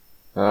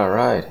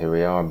Alright, here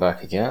we are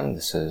back again.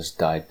 This is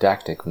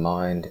Didactic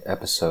Mind,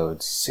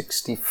 episode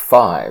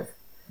 65,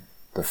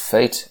 The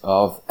Fate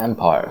of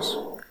Empires.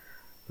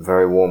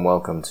 Very warm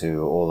welcome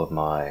to all of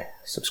my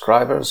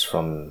subscribers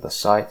from the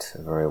site.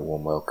 A very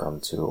warm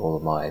welcome to all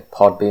of my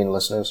Podbean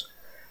listeners.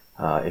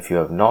 If you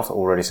have not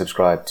already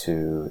subscribed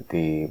to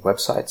the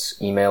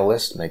website's email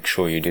list, make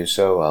sure you do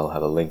so. I'll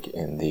have a link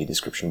in the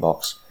description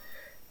box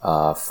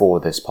for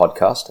this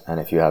podcast. And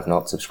if you have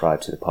not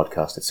subscribed to the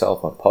podcast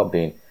itself on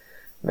Podbean,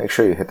 make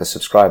sure you hit the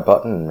subscribe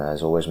button.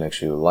 As always, make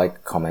sure you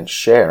like, comment,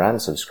 share, and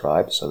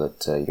subscribe so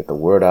that you get the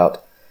word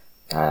out.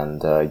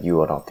 And you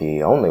are not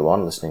the only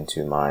one listening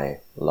to my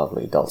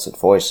lovely dulcet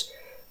voice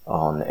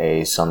on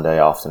a Sunday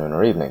afternoon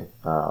or evening.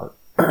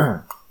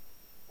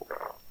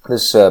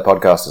 This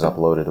podcast is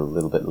uploaded a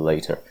little bit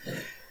later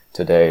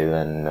today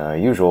than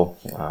usual,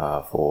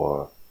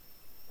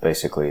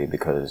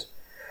 because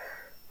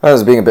I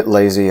was being a bit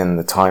lazy and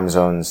the time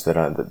zone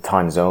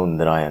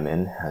that I am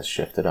in has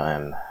shifted. I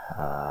am,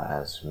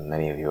 as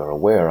many of you are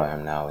aware, I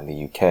am now in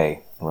the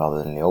UK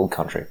rather than the old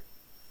country,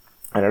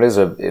 and it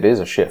is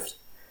a shift,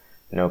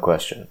 no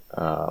question.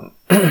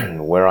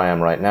 Where I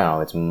am right now,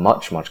 it's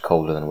much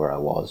colder than where I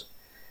was,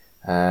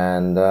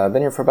 and I've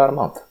been here for about a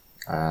month,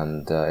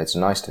 and it's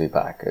nice to be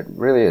back. It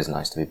really is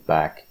nice to be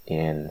back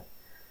in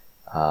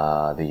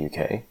the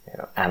UK.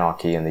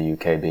 Anarchy in the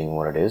UK being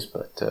what it is,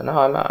 but no,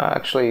 I'm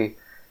actually.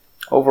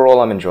 Overall,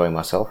 I'm enjoying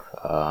myself.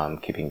 I'm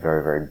keeping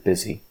very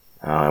busy.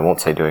 I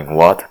won't say doing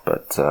what,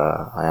 but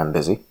I am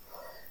busy.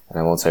 And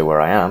I won't say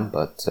where I am,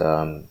 but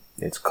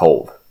it's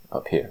cold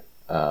up here.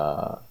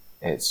 I'm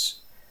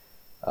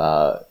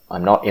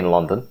not in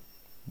London,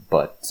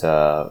 but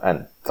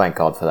and thank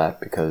God for that,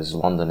 because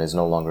London is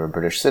no longer a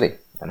British city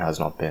and has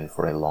not been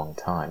for a long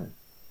time.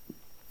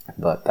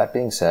 But that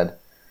being said,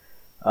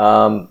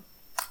 I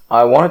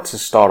wanted to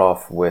start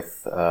off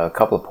with a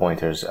couple of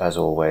pointers, as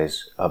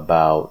always,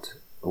 about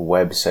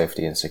web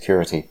safety and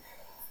security.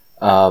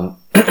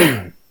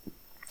 Unless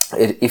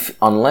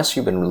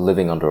you've been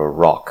living under a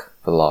rock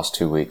for the last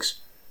 2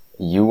 weeks,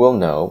 you will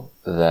know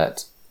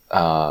that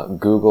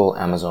Google,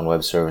 Amazon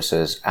Web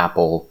Services,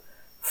 Apple,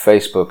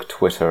 Facebook,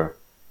 Twitter,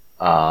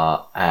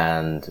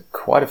 and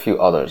quite a few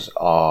others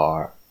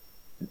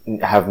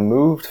have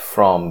moved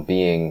from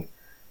being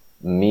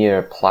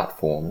mere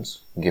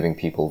platforms giving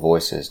people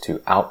voices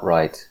to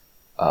outright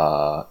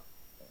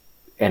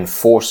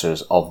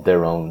enforcers of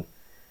their own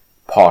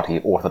party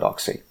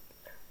orthodoxy.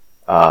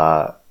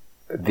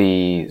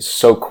 The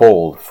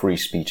so-called free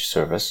speech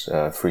service,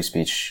 free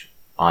speech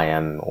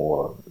IM,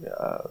 or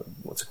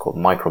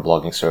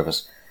microblogging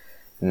service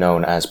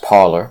known as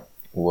Parler,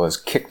 was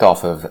kicked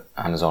off of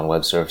Amazon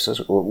Web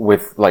Services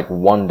with like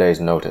 1 day's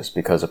notice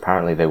because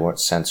apparently they weren't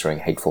censoring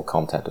hateful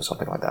content or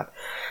something like that.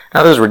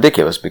 Now, this is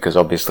ridiculous because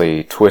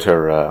obviously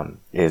Twitter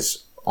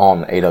is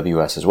on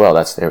AWS as well.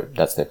 That's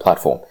their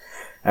platform.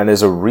 And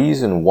there's a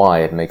reason why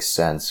it makes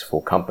sense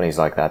for companies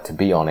like that to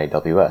be on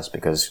AWS,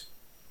 because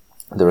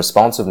the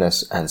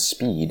responsiveness and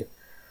speed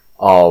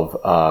of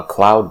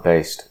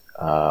cloud-based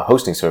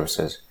hosting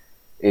services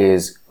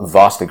is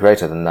vastly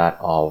greater than that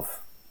of,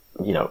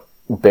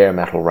 bare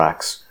metal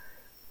racks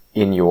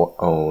in your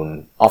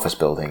own office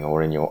building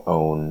or in your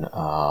own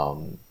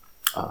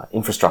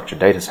infrastructure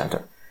data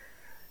center.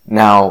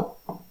 Now,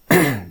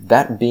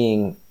 that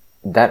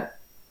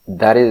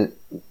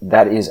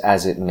is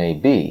as it may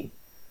be.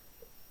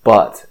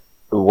 But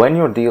when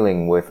you're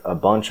dealing with a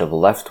bunch of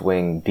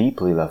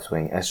deeply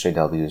left-wing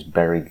SJWs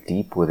buried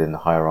deep within the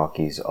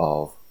hierarchies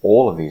of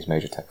all of these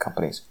major tech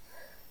companies,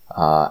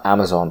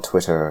 Amazon,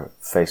 Twitter,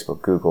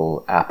 Facebook,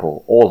 Google,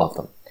 Apple, all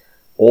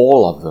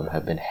of them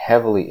have been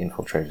heavily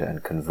infiltrated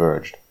and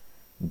converged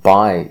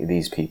by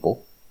these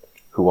people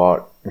who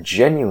are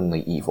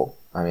genuinely evil.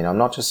 I mean, I'm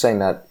not just saying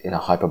that in a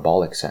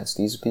hyperbolic sense.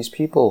 These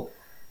people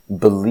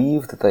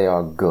believe that they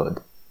are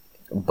good,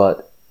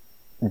 but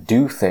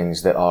do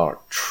things that are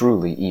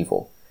truly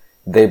evil.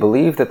 They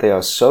believe that they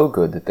are so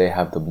good that they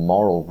have the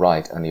moral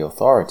right and the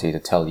authority to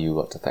tell you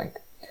what to think.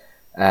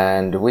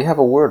 And we have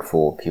a word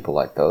for people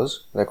like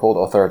those. They're called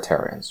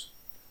authoritarians.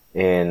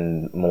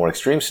 In more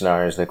extreme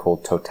scenarios, they're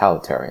called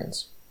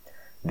totalitarians.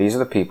 These are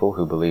the people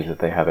who believe that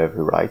they have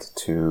every right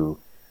to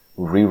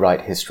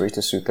rewrite history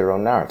to suit their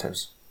own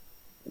narratives.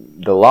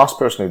 The last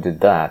person who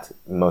did that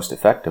most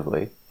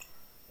effectively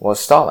was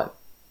Stalin.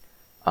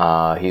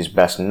 He's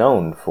best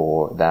known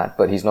for that,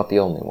 but he's not the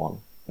only one.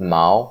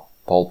 Mao,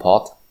 Pol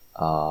Pot,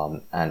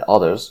 and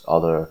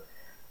other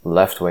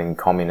left-wing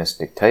communist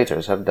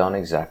dictators have done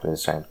exactly the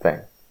same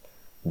thing.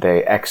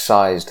 They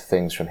excised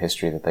things from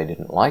history that they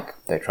didn't like,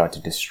 they tried to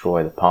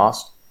destroy the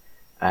past,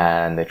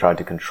 and they tried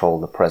to control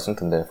the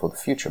present and therefore the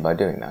future by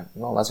doing that.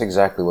 Well, that's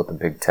exactly what the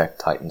big tech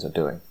titans are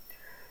doing.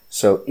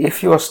 So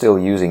if you are still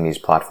using these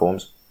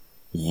platforms,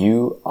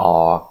 you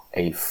are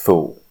a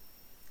fool.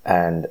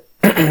 And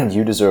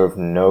you deserve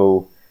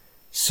no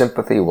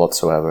sympathy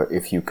whatsoever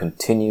if you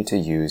continue to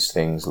use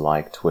things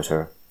like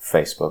Twitter,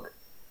 Facebook,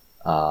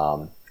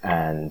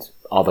 and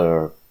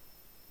other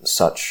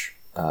such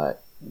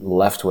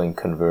left-wing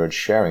converged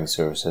sharing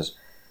services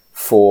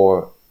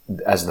for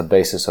as the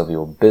basis of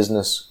your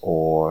business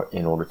or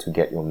in order to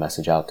get your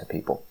message out to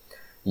people.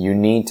 You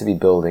need to be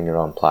building your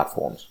own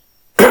platforms.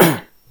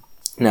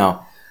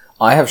 Now,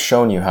 I have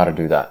shown you how to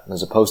do that.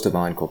 There's a post of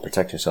mine called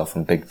Protect Yourself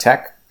from Big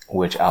Tech,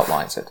 which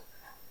outlines it.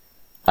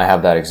 I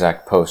have that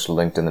exact post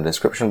linked in the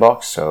description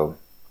box, so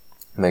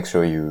make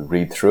sure you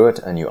read through it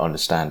and you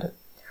understand it.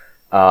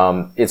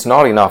 It's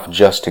not enough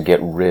just to get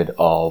rid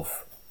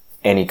of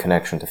any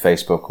connection to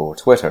Facebook or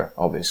Twitter,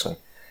 obviously.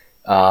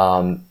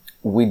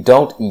 We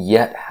don't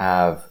yet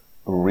have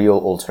real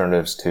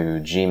alternatives to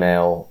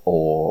Gmail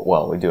or,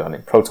 well, we do. I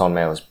mean, Proton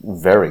Mail is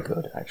very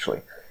good,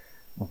 actually.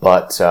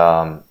 But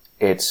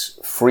its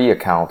free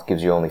account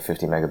gives you only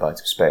 50 megabytes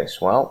of space.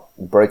 Well,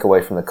 break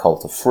away from the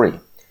cult of free.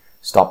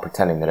 Stop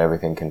pretending that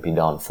everything can be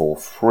done for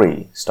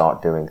free.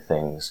 Start doing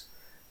things.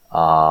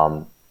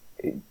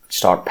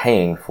 Start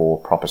paying for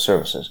proper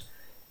services.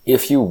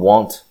 If you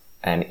want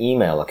an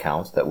email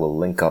account that will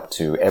link up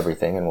to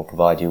everything and will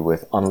provide you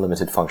with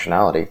unlimited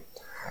functionality,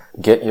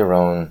 get your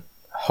own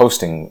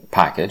hosting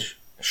package,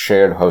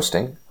 shared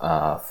hosting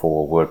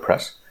for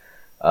WordPress.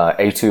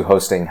 A2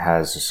 Hosting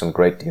has some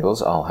great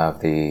deals. I'll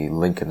have the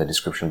link in the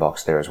description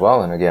box there as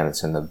well. And again,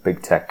 it's in the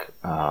Big Tech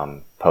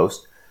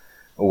post,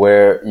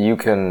 where you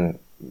can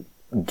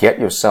get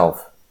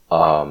yourself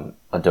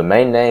a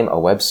domain name, a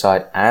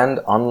website, and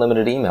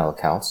unlimited email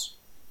accounts,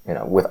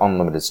 with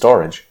unlimited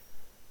storage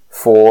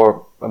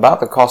for about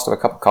the cost of a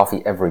cup of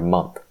coffee every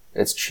month.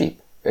 It's cheap.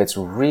 It's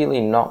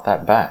really not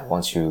that bad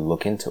once you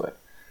look into it.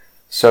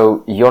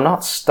 So you're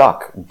not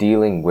stuck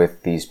dealing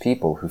with these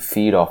people who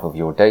feed off of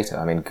your data.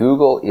 I mean,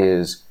 Google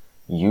is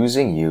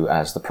using you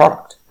as the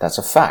product. That's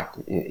a fact.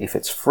 If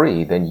it's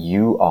free, then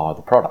you are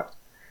the product.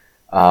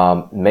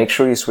 Make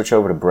sure you switch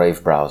over to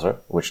Brave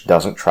browser, which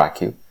doesn't track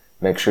you.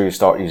 Make sure you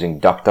start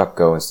using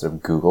DuckDuckGo instead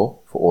of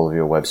Google for all of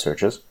your web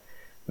searches.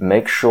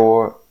 Make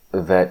sure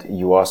that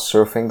you are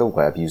surfing the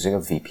web using a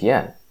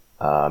VPN.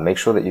 Make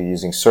sure that you're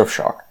using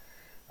Surfshark.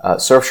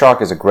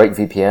 Surfshark is a great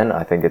VPN.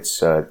 I think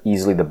it's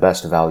easily the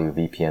best value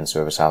VPN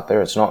service out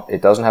there.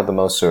 It doesn't have the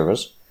most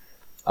servers.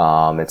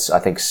 It's, I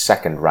think,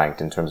 second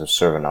ranked in terms of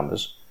server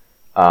numbers.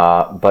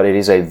 But it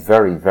is a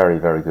very, very,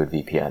 very good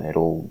VPN.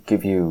 It'll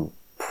give you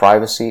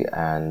privacy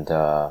and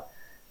a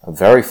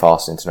very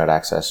fast internet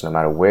access no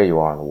matter where you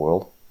are in the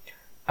world.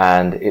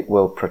 And it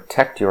will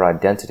protect your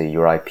identity,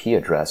 your IP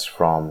address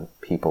from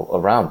people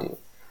around you.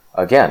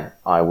 Again,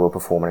 I will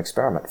perform an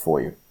experiment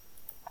for you.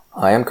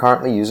 I am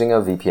currently using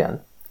a VPN.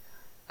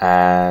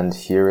 And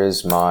here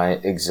is my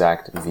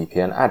exact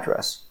VPN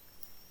address.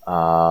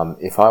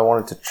 If I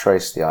wanted to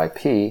trace the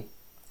IP,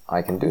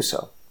 I can do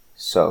so.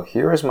 So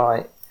here is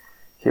my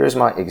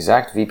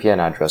exact VPN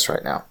address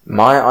right now.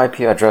 My IP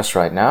address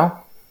right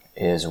now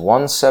is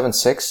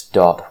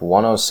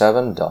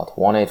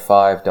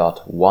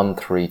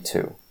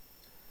 176.107.185.132.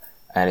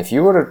 And if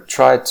you were to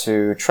try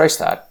to trace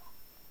that,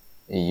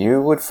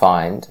 you would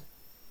find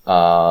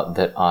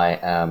that I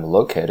am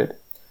located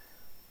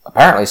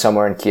apparently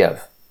somewhere in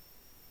Kiev.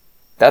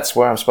 That's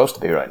where I'm supposed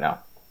to be right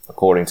now,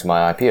 according to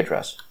my IP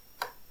address.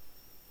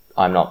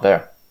 I'm not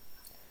there.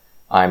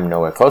 I'm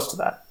nowhere close to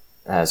that.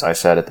 As I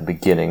said at the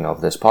beginning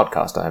of this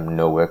podcast, I'm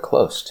nowhere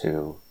close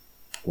to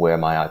where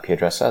my IP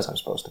address says I'm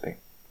supposed to be.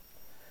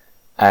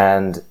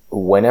 And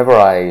whenever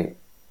I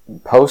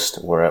post,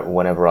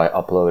 whenever I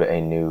upload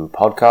a new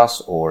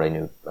podcast or a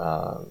new,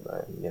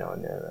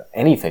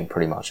 anything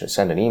pretty much, I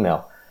send an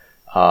email,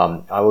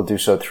 I will do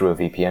so through a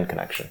VPN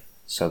connection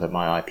so that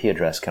my IP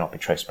address cannot be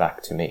traced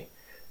back to me.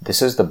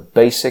 This is the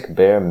basic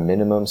bare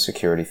minimum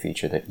security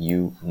feature that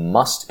you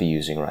must be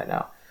using right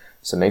now.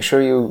 So make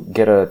sure you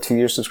get a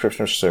 2-year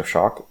subscription to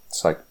Surfshark.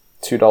 It's like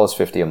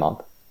 $2.50 a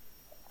month.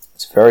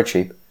 It's very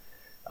cheap.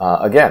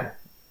 Again,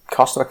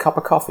 cost of a cup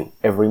of coffee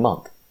every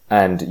month.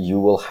 And you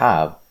will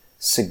have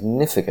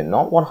significant,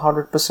 not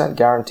 100%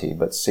 guarantee,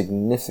 but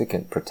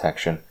significant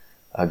protection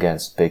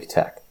against big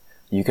tech.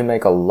 You can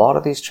make a lot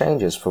of these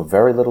changes for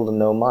very little to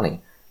no money.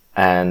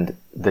 And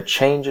the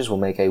changes will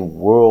make a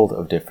world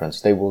of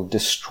difference. They will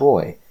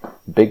destroy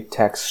big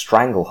tech's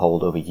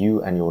stranglehold over you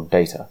and your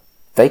data.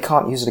 They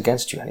can't use it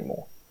against you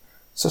anymore.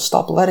 So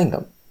stop letting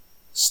them.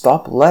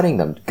 Stop letting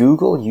them.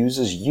 Google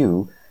uses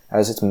you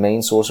as its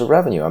main source of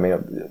revenue. I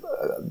mean,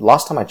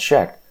 last time I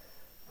checked,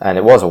 and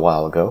it was a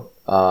while ago,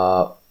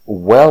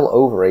 well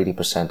over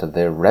 80% of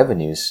their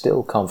revenues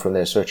still come from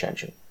their search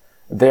engine.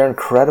 They're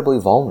incredibly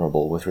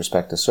vulnerable with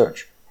respect to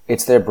search.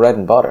 It's their bread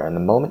and butter, and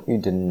the moment you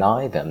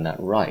deny them that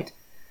right,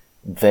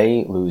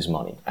 they lose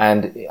money.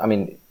 And, I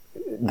mean,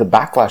 the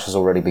backlash is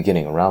already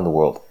beginning around the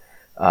world.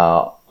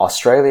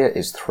 Australia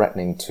is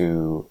threatening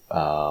to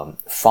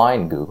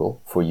fine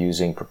Google for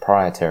using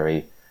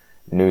proprietary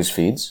news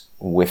feeds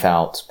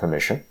without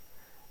permission.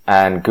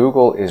 And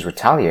Google is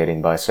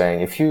retaliating by saying,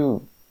 if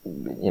you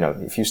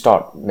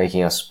start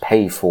making us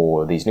pay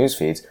for these news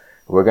feeds,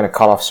 we're going to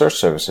cut off search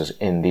services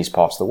in these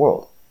parts of the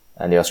world.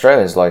 And the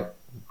Australians like,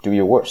 do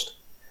your worst.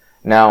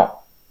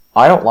 Now,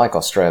 I don't like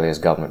Australia's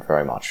government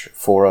very much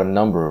for a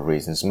number of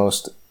reasons.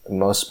 Most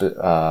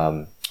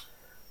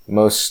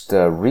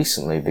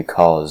recently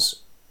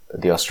because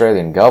the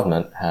Australian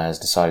government has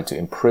decided to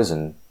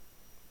imprison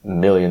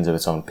millions of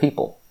its own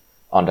people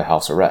under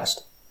house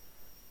arrest.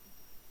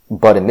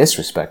 But in this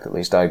respect, at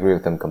least, I agree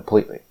with them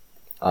completely.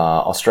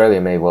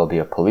 Australia may well be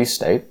a police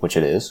state, which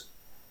it is,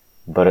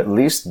 but at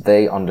least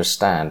they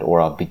understand, or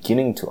are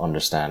beginning to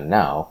understand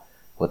now,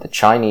 what the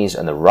Chinese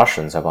and the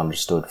Russians have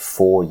understood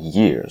for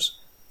years,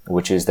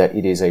 which is that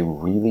it is a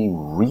really,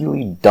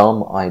 really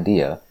dumb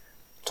idea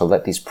to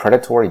let these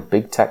predatory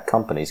big tech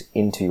companies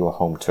into your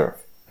home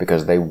turf,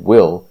 because they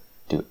will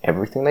do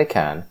everything they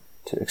can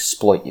to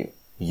exploit you.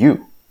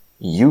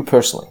 You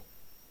personally.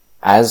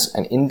 As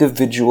an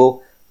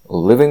individual,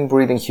 living,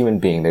 breathing human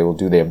being, they will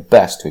do their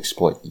best to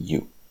exploit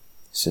you.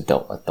 So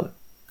don't let them.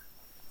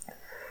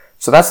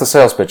 So that's the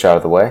sales pitch out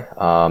of the way.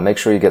 Make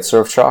sure you get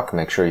Surfshark.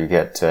 Make sure you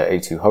get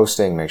A2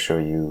 hosting. Make sure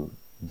you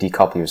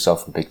decouple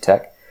yourself from big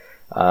tech.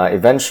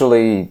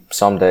 Eventually,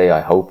 someday,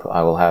 I hope,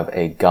 I will have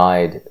a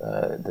guide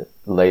that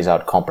lays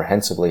out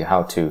comprehensively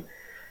how to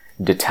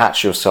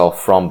detach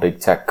yourself from big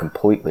tech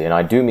completely. And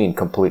I do mean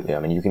completely. I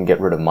mean, you can get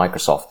rid of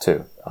Microsoft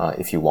too,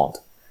 if you want.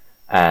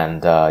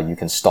 And you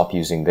can stop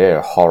using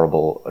their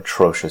horrible,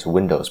 atrocious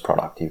Windows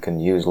product. You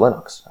can use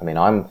Linux. I mean,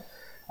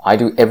 I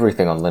do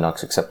everything on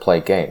Linux except play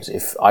games.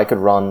 If I could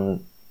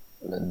run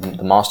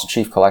the Master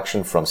Chief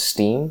Collection from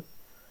Steam,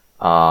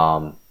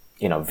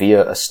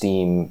 via a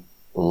Steam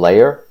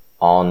layer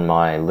on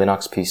my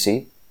Linux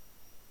PC,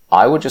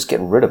 I would just get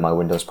rid of my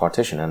Windows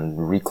partition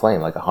and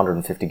reclaim like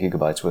 150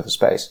 gigabytes worth of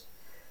space.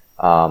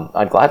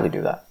 I'd gladly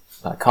do that.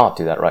 I can't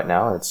do that right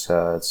now. It's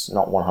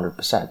not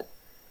 100%.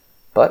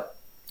 But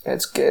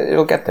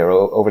it'll get there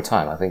over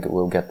time. I think it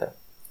will get there.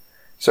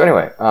 So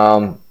anyway,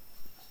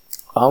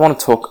 I want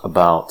to talk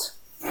about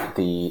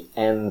the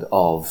end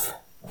of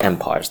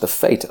empires, the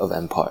fate of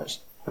empires.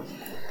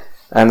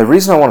 And the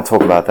reason I want to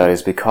talk about that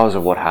is because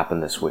of what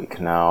happened this week.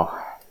 Now,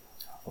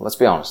 let's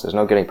be honest, there's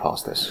no getting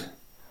past this.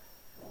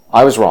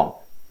 I was wrong.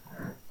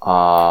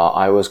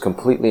 I was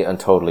completely and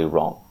totally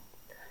wrong.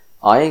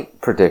 I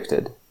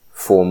predicted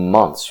for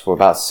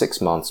about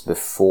 6 months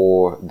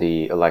before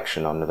the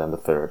election on November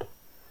 3rd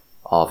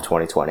of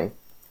 2020,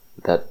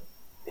 that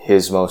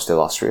His Most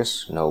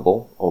Illustrious,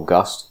 Noble,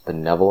 August,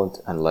 Benevolent,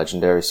 and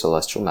Legendary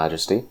Celestial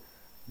Majesty,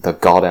 the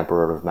God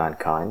Emperor of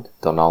Mankind,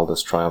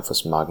 Donaldus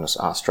Triumphus Magnus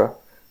Astra,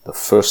 the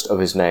first of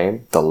his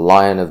name, the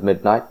Lion of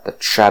Midnight, the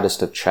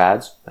Chaddest of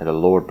Chads, may the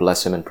Lord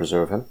bless him and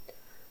preserve him,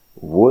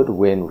 would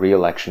win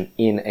re-election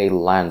in a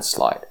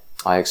landslide.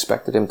 I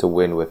expected him to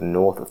win with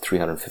north of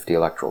 350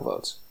 electoral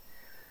votes.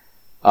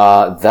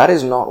 That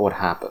is not what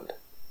happened.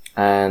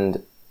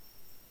 And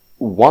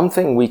one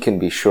thing we can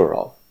be sure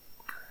of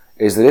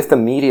is that if the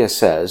media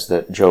says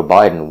that Joe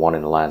Biden won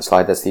in a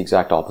landslide, that's the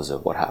exact opposite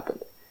of what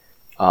happened.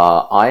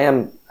 I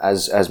am,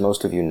 as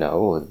most of you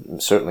know,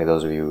 certainly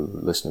those of you who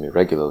listen to me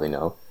regularly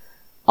know,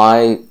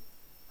 I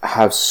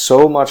have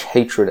so much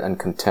hatred and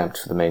contempt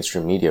for the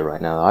mainstream media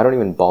right now. I don't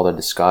even bother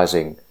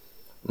disguising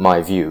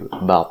my view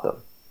about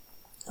them.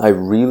 I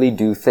really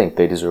do think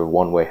they deserve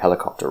one-way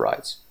helicopter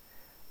rides.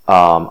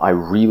 I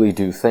really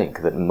do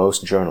think that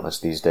most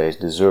journalists these days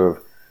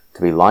deserve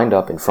to be lined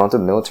up in front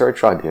of military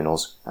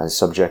tribunals and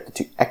subjected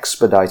to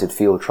expedited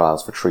field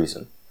trials for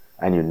treason.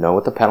 And you know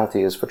what the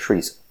penalty is for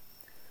treason.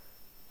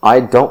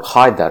 I don't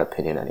hide that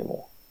opinion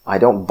anymore. I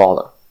don't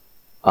bother.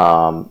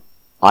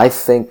 I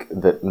think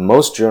that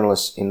most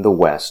journalists in the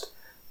West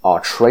are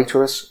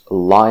traitorous,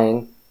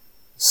 lying,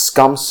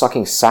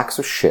 scum-sucking sacks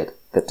of shit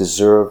that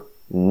deserve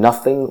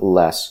nothing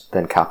less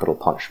than capital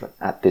punishment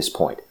at this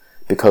point,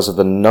 because of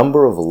the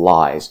number of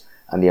lies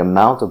and the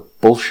amount of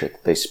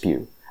bullshit they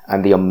spew,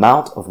 and the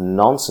amount of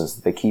nonsense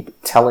that they keep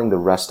telling the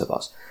rest of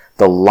us.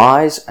 The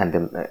lies and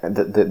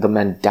the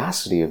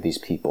mendacity of these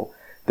people,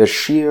 the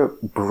sheer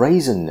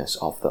brazenness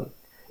of them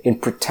in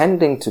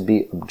pretending to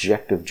be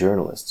objective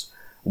journalists,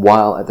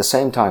 while at the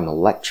same time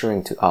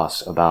lecturing to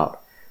us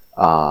about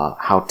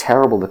how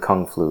terrible the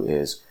Kung Flu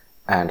is,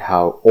 and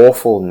how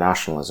awful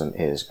nationalism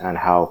is, and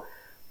how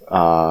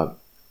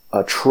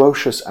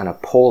atrocious and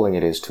appalling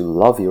it is to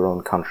love your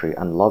own country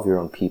and love your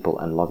own people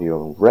and love your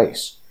own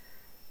race,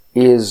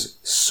 is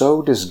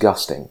so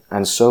disgusting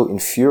and so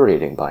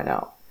infuriating by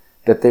now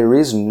that there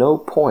is no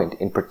point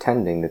in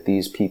pretending that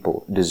these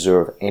people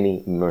deserve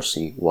any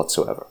mercy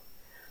whatsoever.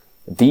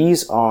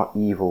 These are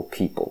evil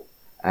people,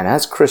 and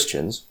as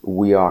Christians,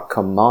 we are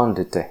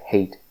commanded to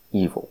hate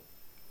evil.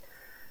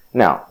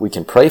 Now, we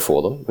can pray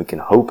for them, we can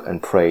hope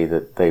and pray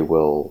that they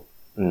will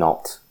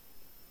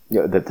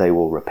that they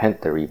will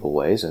repent their evil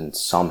ways and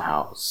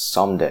somehow,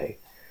 someday,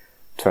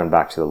 turn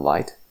back to the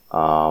light.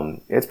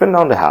 It's been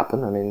known to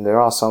happen. I mean,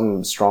 there are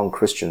some strong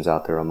Christians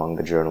out there among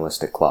the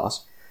journalistic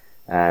class,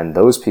 and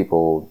those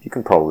people you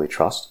can probably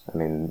trust. I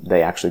mean,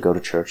 they actually go to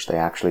church, they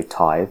actually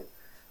tithe,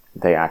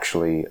 they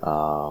actually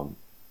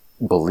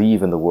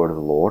believe in the word of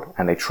the Lord,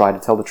 and they try to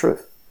tell the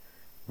truth.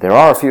 There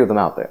are a few of them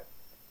out there.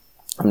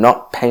 I'm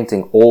not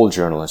painting all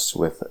journalists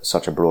with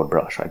such a broad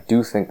brush. I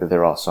do think that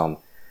there are some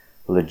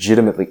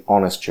legitimately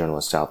honest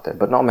journalists out there,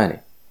 but not many.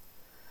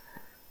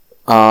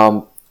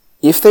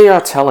 If they are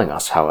telling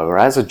us, however,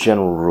 as a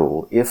general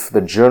rule, if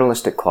the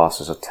journalistic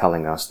classes are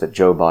telling us that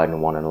Joe Biden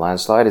won in a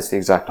landslide, it's the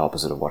exact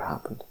opposite of what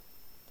happened.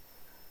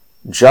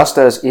 Just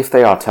as if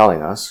they are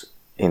telling us,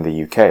 in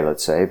the UK,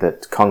 let's say,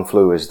 that Kung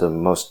Flu is the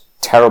most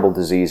terrible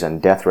disease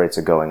and death rates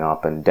are going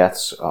up and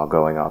deaths are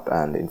going up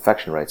and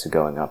infection rates are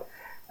going up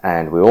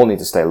and we all need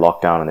to stay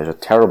locked down and there's a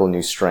terrible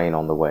new strain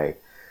on the way,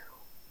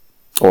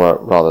 or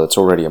rather it's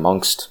already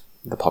amongst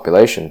the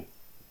population,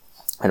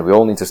 and we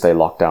all need to stay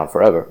locked down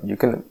forever, you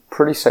can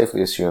pretty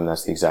safely assume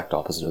that's the exact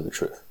opposite of the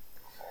truth.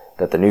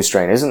 That the new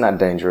strain isn't that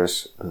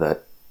dangerous,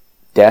 that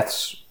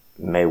deaths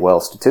may well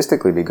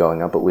statistically be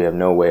going up, but we have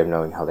no way of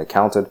knowing how they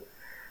counted,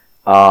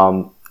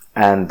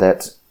 and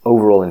that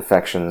overall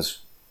infections,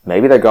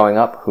 maybe they're going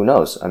up, who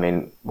knows? I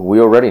mean, we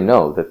already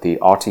know that the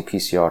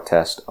RT-PCR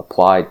test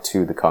applied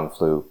to the Kung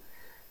Flu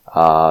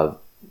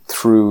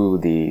through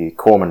the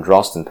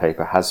Corman-Drosten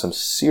paper has some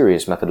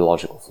serious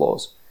methodological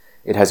flaws.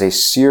 It has a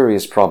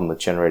serious problem with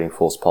generating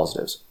false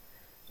positives.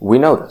 We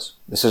know this.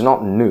 This is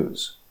not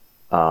news,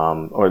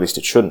 or at least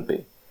it shouldn't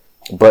be.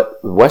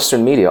 But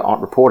Western media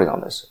aren't reporting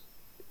on this.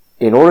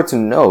 In order to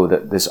know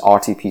that this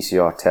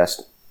RT-PCR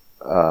test,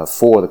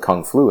 for the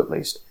Kung Flu at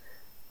least,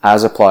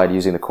 as applied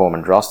using the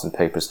Corman-Drosten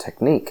paper's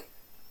technique,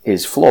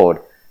 is flawed,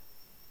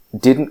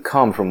 didn't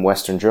come from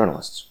Western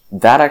journalists.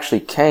 That actually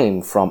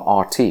came from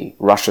RT,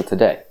 Russia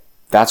Today.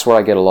 That's where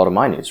I get a lot of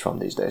my news from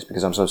these days,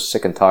 because I'm so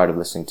sick and tired of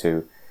listening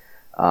to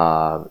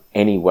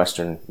any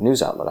Western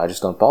news outlet. I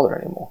just don't bother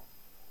anymore.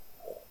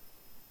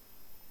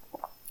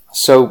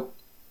 So,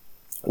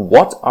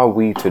 what are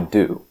we to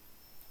do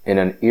in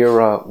an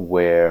era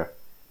where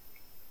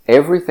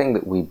everything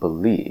that we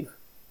believe,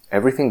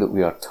 everything that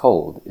we are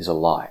told is a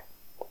lie?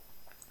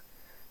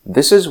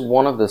 This is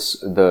one of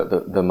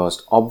the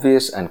most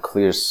obvious and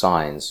clear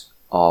signs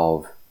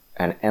of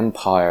an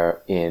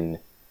empire in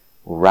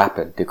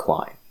rapid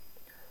decline.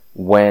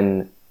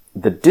 When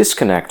the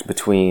disconnect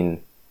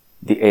between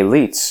the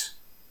elites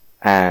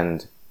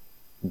and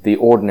the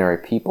ordinary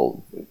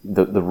people,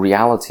 the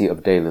reality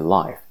of daily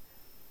life,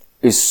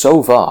 is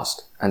so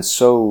vast and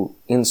so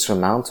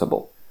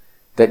insurmountable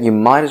that you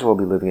might as well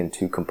be living in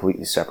two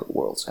completely separate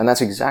worlds. And that's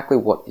exactly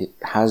what it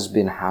has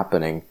been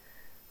happening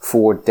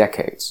for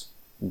decades.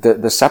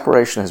 The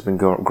separation has been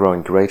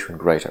growing greater and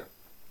greater.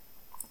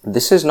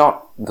 This is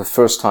not the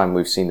first time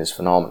we've seen this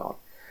phenomenon.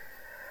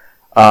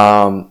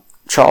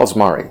 Charles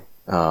Murray,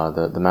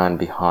 the man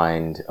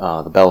behind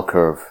the Bell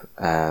Curve,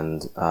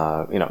 and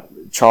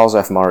Charles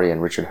F. Murray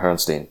and Richard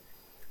Herrnstein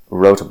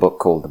wrote a book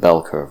called The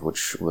Bell Curve,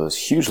 which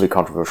was hugely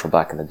controversial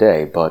back in the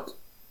day, but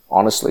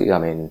honestly, I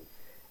mean,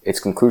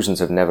 its conclusions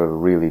have never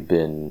really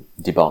been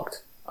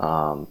debunked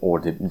or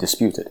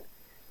disputed.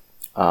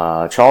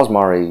 Charles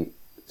Murray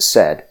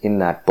said in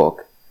that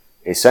book,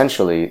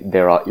 essentially,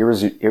 there are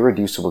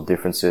irreducible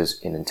differences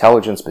in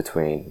intelligence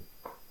between,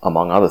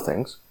 among other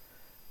things,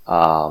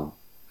 white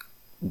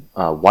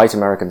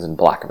Americans and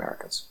black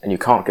Americans, and you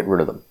can't get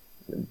rid of them.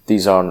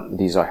 These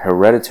are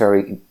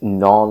hereditary,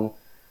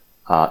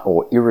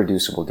 or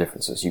irreducible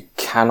differences. You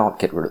cannot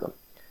get rid of them.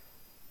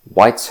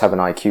 Whites have an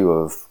IQ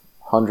of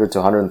 100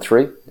 to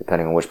 103,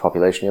 depending on which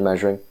population you're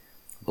measuring.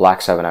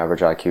 Blacks have an average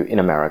IQ in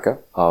America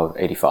of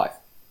 85.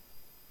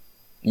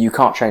 You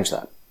can't change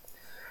that.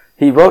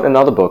 He wrote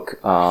another book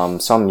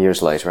some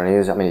years later,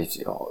 and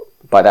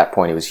by that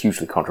point he was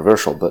hugely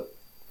controversial, but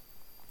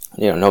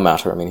no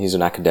matter. I mean, he's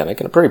an academic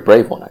and a pretty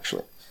brave one,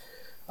 actually.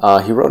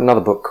 He wrote another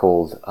book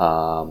called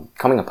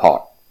Coming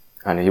Apart,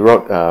 and he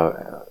wrote,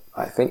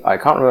 I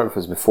can't remember if it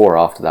was before or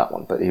after that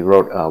one, but he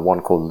wrote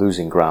one called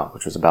Losing Ground,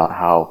 which was about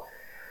how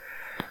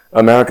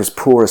America's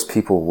poorest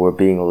people were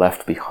being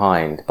left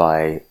behind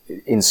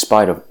in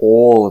spite of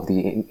all of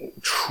the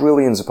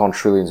trillions upon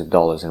trillions of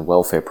dollars in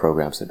welfare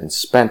programs that had been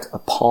spent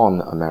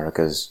upon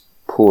America's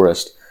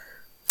poorest,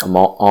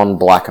 on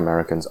black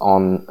Americans,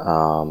 on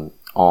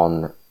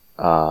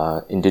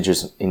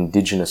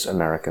indigenous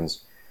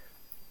Americans.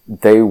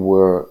 They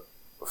were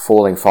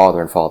falling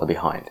farther and farther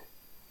behind.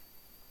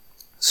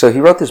 So he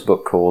wrote this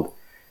book called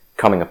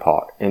Coming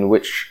Apart, in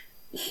which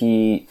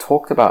he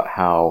talked about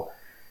how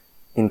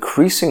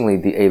increasingly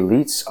the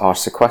elites are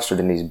sequestered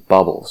in these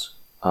bubbles.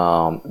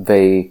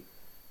 They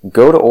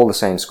go to all the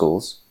same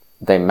schools,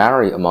 they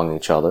marry among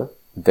each other,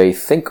 they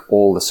think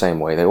all the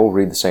same way, they all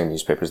read the same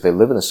newspapers, they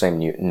live in the same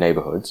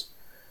neighborhoods,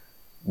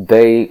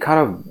 they kind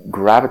of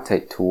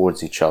gravitate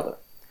towards each other,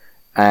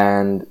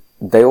 and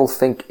they all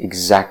think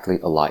exactly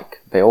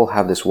alike. They all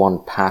have this one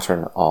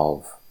pattern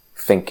of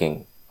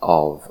thinking,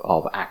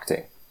 of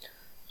acting.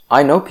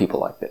 I know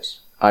people like this.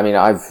 I mean,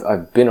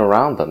 I've been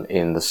around them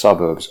in the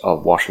suburbs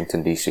of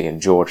Washington, D.C., in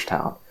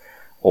Georgetown,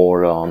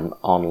 or on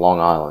Long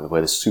Island,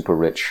 where the super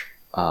rich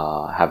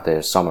have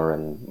their summer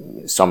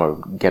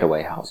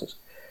getaway houses.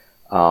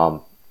 I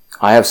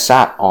have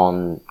sat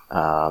on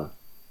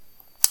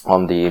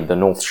the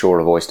North Shore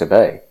of Oyster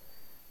Bay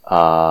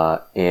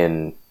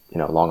in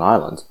Long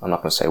Island. I'm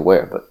not going to say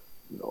where, but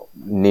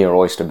near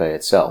Oyster Bay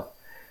itself,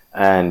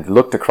 and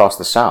looked across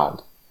the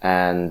Sound,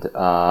 and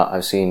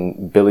I've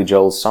seen Billy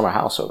Joel's summer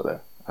house over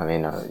there. I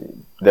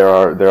mean, there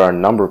are a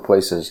number of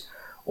places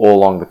all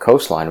along the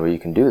coastline where you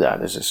can do that.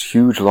 There's this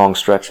huge long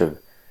stretch of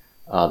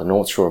the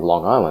North Shore of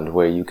Long Island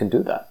where you can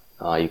do that.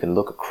 You can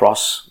look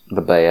across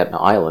the bay at an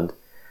island,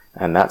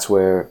 and that's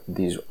where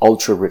these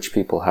ultra-rich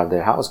people have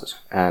their houses.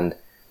 And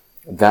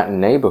that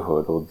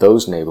neighborhood, or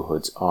those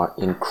neighborhoods, are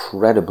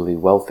incredibly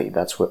wealthy.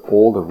 That's where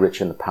all the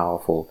rich and the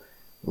powerful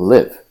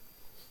live.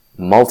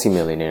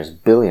 Multimillionaires,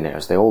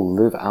 billionaires, they all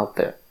live out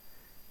there.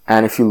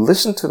 And if you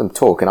listen to them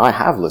talk, and I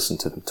have listened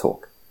to them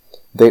talk,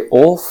 they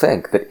all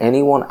think that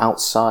anyone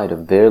outside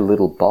of their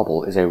little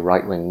bubble is a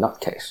right-wing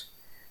nutcase.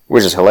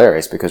 Which is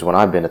hilarious, because when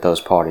I've been at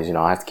those parties,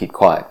 I have to keep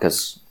quiet,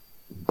 because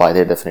by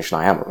their definition,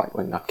 I am a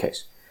right-wing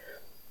nutcase.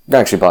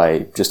 Actually, by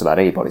just about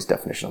anybody's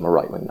definition, I'm a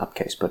right-wing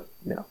nutcase, but,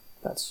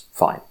 that's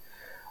fine.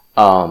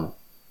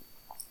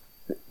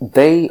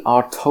 They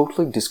are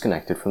totally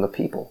disconnected from the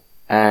people.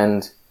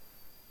 And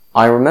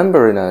I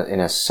remember in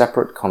a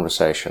separate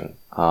conversation,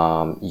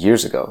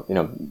 years ago,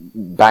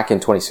 back in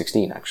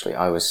 2016, actually,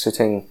 I was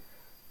sitting,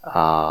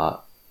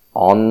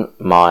 on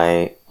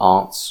my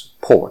aunt's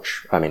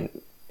porch, on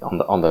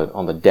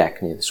the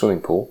deck near the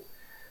swimming pool.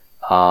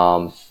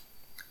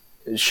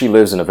 She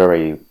lives in a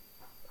very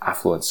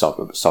affluent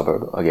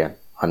suburb. Again,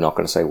 I'm not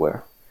going to say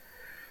where.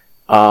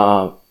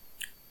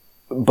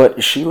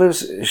 But she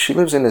lives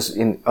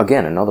in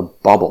another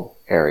bubble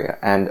area.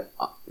 And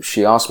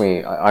she asked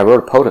me, I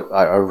wrote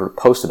a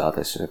post about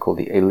this called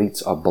 "The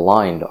Elites Are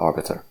Blind,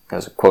 Arbiter."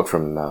 There's a quote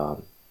from,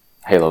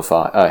 Halo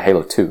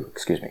 2,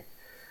 excuse me.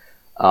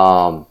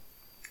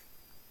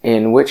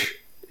 In which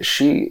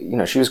she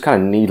was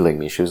kind of needling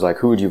me. She was like,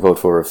 "Who would you vote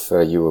for if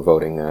you were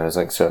voting?" And I was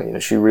like, so,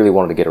 she really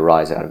wanted to get a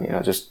rise out of me.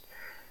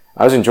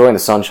 I was enjoying the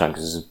sunshine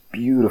because it was a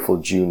beautiful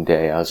June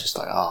day. I was just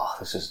like, oh,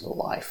 this is the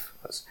life.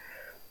 I was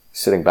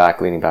sitting back,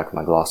 leaning back with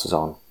my glasses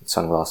on,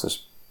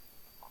 sunglasses,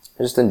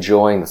 just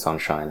enjoying the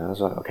sunshine. And I was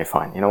like, okay,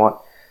 fine. You know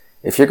what?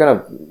 If you're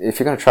gonna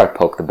try to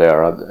poke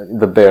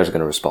the bear's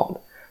gonna respond.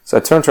 So I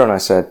turned to her and I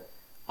said,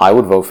 I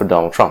would vote for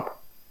Donald Trump.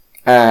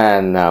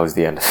 And that was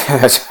the end of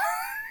it.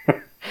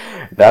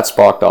 That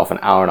sparked off an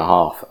hour and a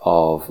half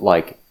of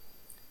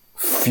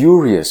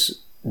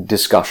furious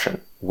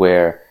discussion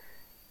where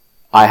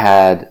I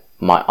had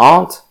my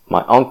aunt,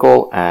 my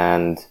uncle,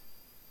 and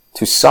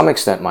to some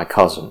extent my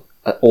cousin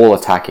all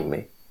attacking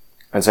me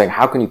and saying,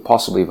 how can you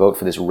possibly vote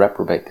for this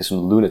reprobate, this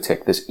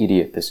lunatic, this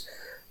idiot, this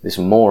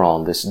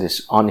moron,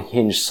 this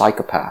unhinged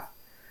psychopath?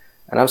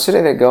 And I'm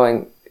sitting there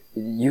going,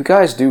 you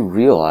guys do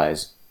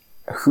realize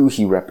who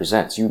he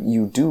represents.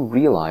 You do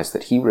realize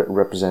that he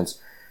represents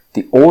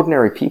the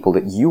ordinary people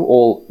that you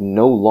all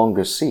no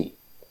longer see.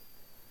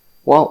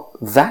 Well,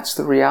 that's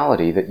the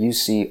reality that you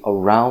see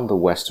around the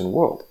Western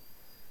world.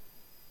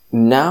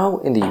 Now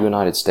in the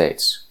United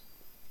States,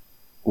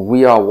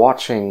 we are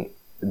watching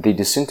the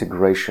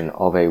disintegration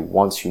of a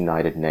once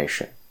united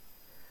nation.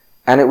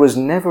 And it was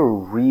never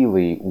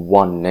really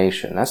one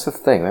nation. That's the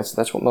thing.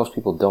 That's what most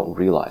people don't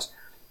realize.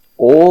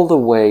 All the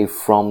way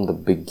from the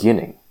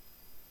beginning,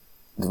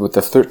 with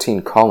the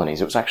 13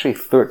 colonies, it was actually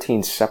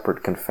 13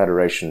 separate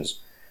confederations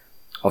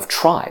of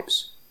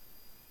tribes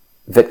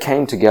that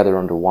came together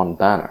under one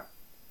banner,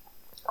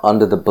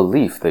 under the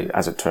belief,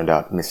 as it turned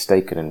out,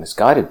 mistaken and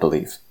misguided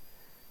belief,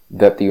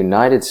 that the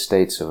United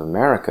States of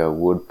America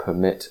would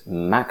permit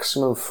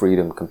maximum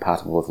freedom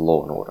compatible with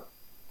law and order.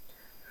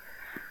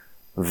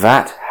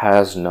 That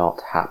has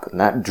not happened.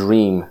 That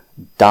dream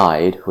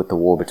died with the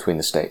war between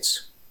the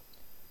states.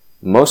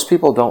 Most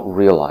people don't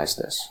realize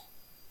this.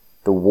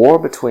 The war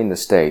between the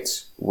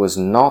states was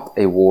not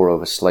a war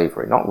over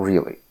slavery. Not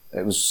really.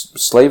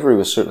 Slavery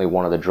was certainly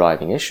one of the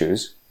driving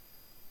issues,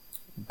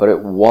 but it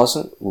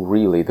wasn't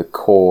really the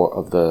core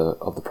of the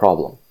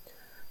problem.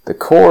 The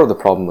core of the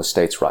problem was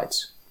states'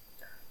 rights.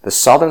 The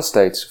southern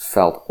states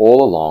felt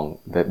all along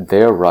that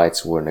their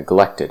rights were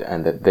neglected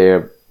and that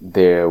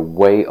their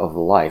way of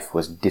life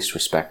was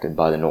disrespected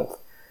by the North.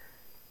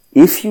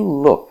 If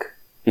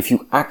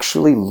you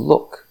actually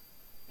look,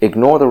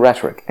 ignore the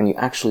rhetoric, and you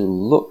actually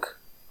look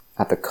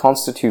at the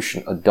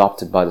Constitution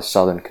adopted by the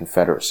Southern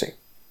Confederacy,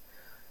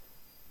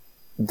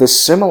 the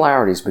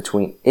similarities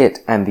between it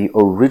and the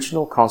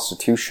original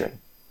Constitution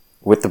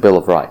with the Bill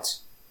of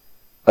Rights,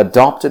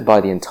 adopted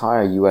by the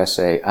entire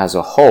USA as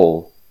a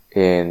whole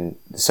in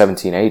the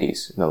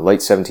 1780s, in the late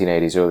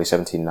 1780s, early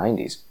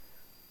 1790s,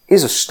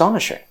 is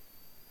astonishing.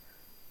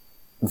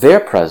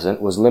 Their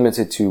president was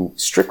limited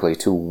strictly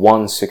to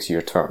 1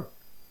 6-year term.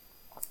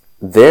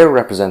 Their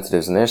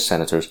representatives and their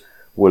senators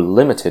were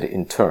limited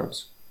in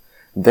terms.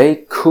 They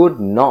could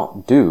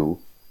not do,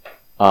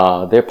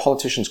 their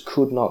politicians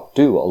could not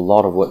do a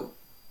lot of what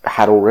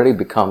had already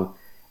become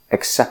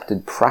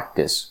accepted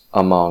practice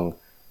among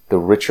the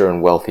richer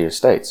and wealthier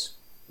states,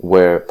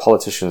 where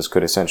politicians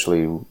could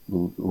essentially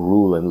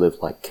rule and live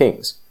like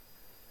kings.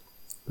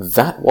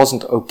 That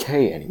wasn't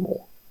okay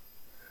anymore.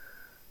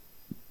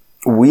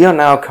 We are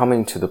now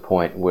coming to the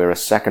point where a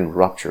second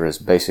rupture is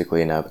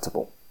basically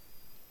inevitable.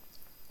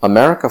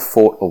 America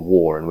fought a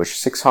war in which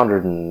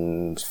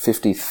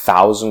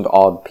 650,000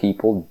 odd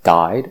people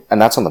died,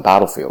 and that's on the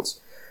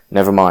battlefields.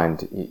 Never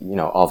mind,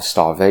 of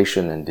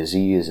starvation and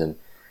disease and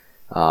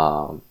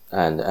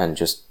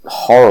just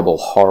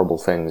horrible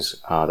things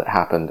that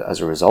happened as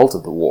a result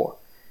of the war.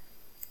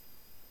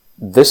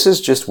 This is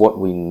just what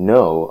we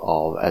know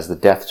of as the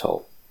death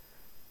toll.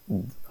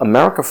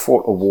 America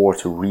fought a war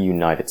to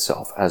reunite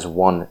itself as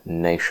one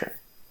nation.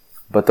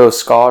 But those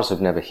scars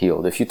have never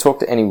healed. If you talk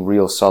to any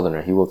real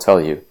Southerner, he will tell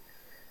you,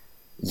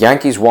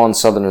 Yankees 1,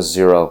 Southerners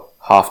 0,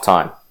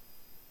 halftime.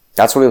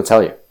 That's what he'll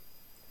tell you.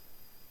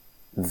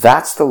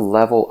 That's the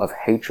level of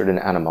hatred and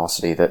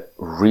animosity that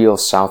real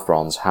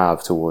Southrons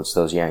have towards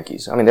those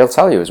Yankees. I mean, they'll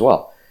tell you as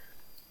well.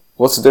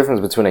 What's the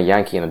difference between a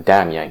Yankee and a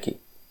damn Yankee?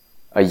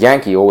 A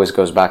Yankee always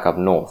goes back up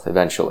north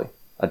eventually.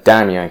 A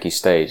damn Yankee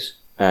stays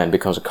and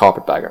becomes a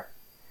carpetbagger.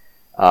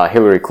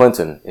 Hillary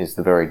Clinton is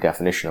the very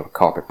definition of a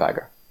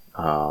carpetbagger.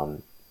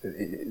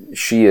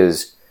 She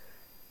is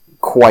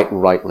quite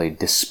rightly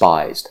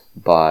despised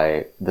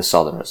by the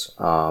Southerners.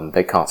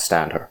 They can't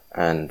stand her.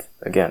 And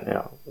again,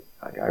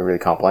 I really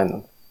can't blame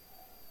them.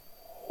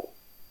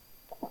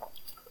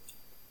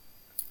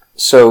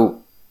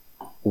 So,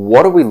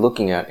 what are we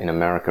looking at in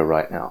America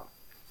right now?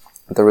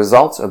 The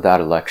results of that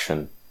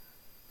election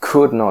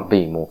could not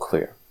be more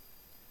clear.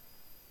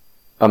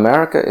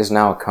 America is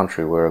now a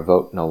country where a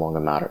vote no longer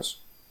matters.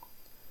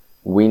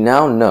 We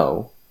now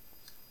know,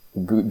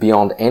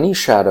 beyond any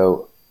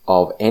shadow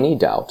of any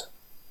doubt,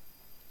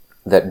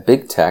 that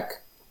big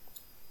tech,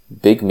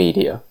 big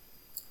media,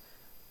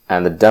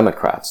 and the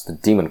Democrats, the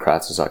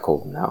Democrats as I call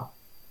them now,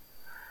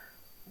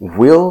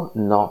 will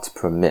not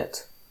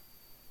permit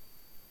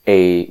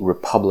a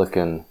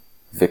Republican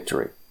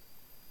victory.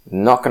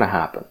 Not going to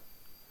happen.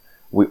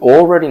 We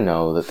already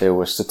know that there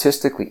were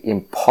statistically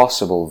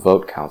impossible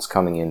vote counts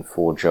coming in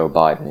for Joe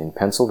Biden in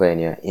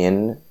Pennsylvania,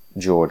 in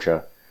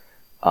Georgia,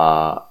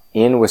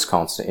 in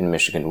Wisconsin, in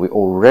Michigan. We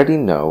already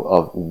know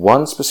of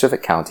one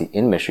specific county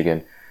in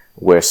Michigan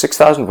where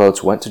 6,000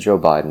 votes went to Joe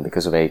Biden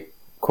because of a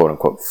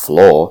quote-unquote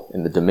flaw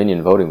in the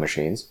Dominion voting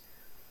machines,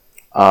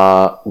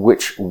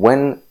 which,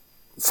 when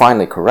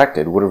finally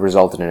corrected, would have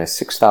resulted in a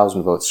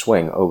 6,000 vote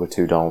swing over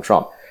to Donald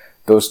Trump.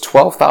 That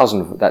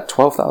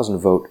 12,000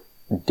 vote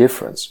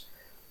difference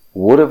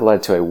would have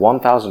led to a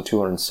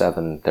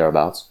 1,207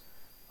 thereabouts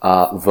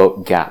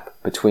vote gap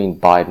between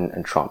Biden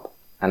and Trump,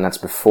 and that's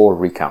before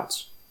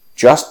recounts,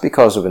 just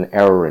because of an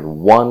error in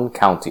one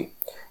county.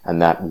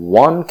 And that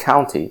one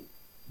county,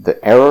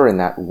 the error in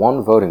that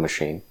one voting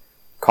machine,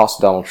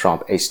 cost Donald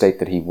Trump a state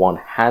that he won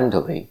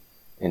handily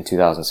in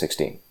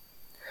 2016.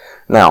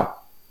 Now,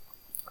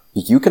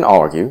 you can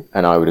argue,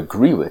 and I would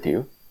agree with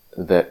you,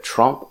 that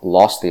Trump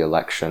lost the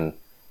election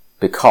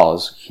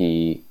because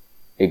he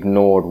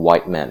ignored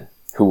white men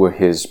who were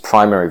his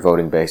primary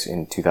voting base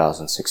in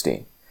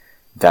 2016.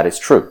 That is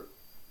true,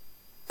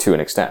 to an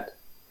extent.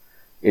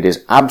 It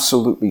is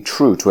absolutely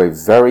true to a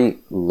very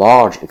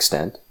large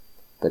extent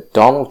that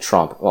Donald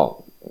Trump,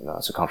 well,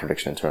 that's a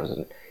contradiction in terms,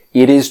 isn't it?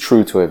 It is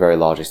true to a very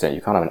large extent.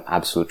 You can't have an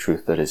absolute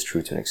truth that is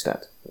true to an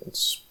extent.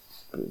 That's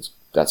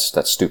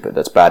stupid.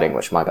 That's bad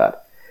English. My bad.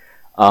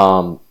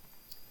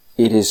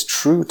 It is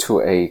true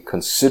to a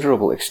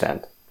considerable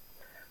extent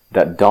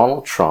that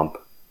Donald Trump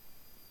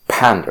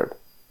pandered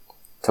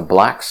to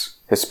blacks,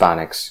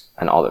 Hispanics,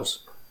 and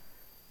others.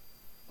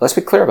 Let's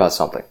be clear about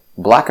something.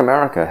 Black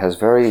America has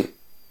very,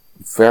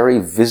 very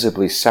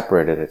visibly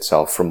separated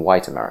itself from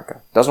white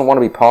America. It doesn't want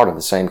to be part of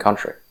the same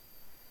country.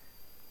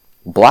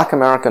 Black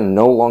America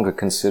no longer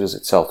considers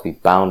itself to be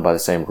bound by the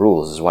same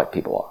rules as white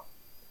people are.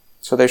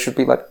 So they should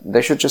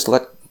just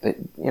let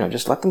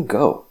them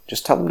go.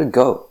 Just tell them to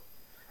go.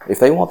 If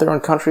they want their own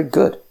country,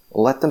 good.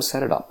 Let them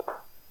set it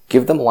up.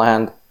 Give them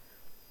land.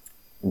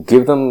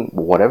 Give them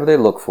whatever they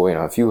look for,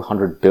 a few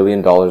 $100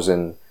 billion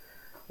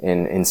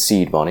in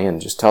seed money,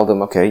 and just tell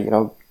them, okay,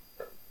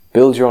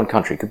 build your own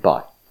country.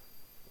 Goodbye.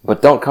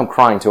 But don't come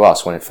crying to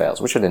us when it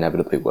fails, which it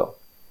inevitably will.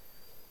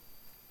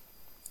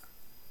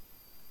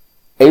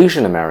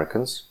 Asian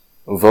Americans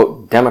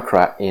vote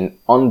Democrat in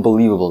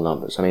unbelievable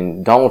numbers. I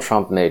mean, Donald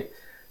Trump made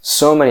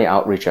so many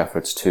outreach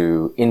efforts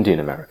to Indian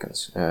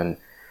Americans, and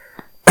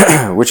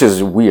which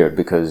is weird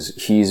because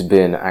he's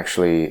been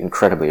actually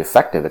incredibly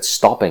effective at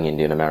stopping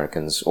Indian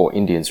Americans or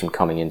Indians from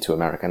coming into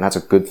America, and that's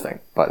a good thing,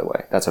 by the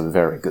way. That's a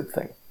very good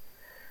thing.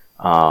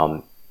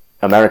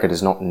 America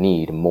does not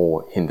need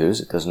more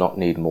Hindus. It does not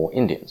need more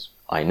Indians.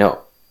 I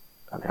know.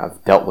 I mean,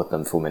 I've dealt with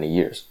them for many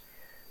years.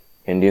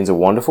 Indians are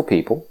wonderful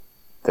people.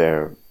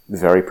 They're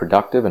very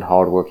productive and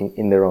hardworking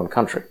in their own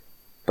country.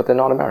 But they're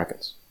not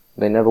Americans.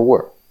 They never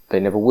were. They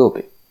never will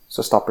be.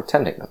 So stop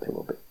pretending that they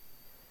will be.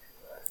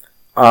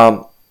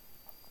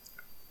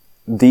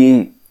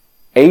 The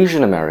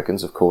Asian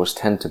Americans, of course,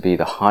 tend to be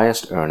the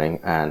highest earning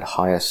and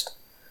highest,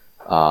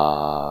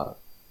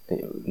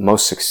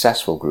 most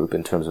successful group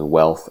in terms of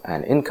wealth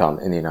and income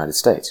in the United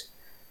States.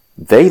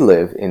 They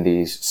live in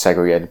these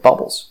segregated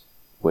bubbles,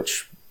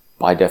 which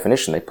by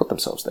definition they put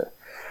themselves there.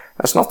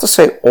 That's not to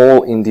say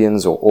all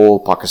Indians or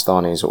all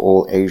Pakistanis or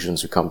all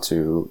Asians who come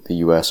to the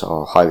US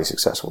are highly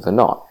successful. They're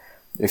not.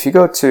 If you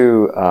go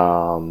to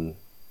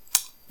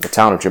the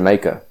town of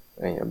Jamaica,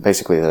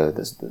 basically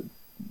the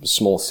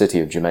small city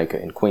of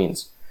Jamaica in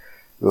Queens.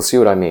 You'll see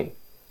what I mean.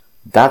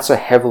 That's a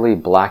heavily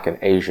black and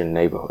Asian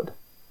neighborhood.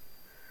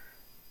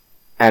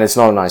 And it's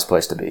not a nice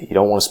place to be. You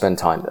don't want to spend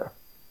time there.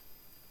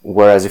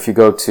 Whereas if you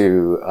go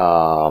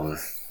to,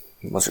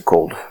 what's it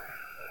called?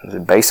 Is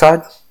it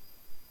Bayside?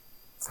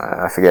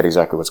 I forget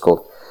exactly what it's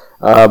called.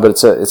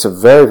 But it's a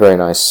very, very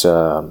nice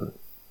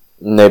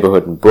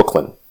neighborhood in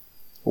Brooklyn,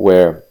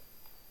 where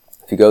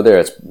if you go there,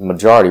 it's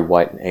majority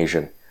white and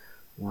Asian.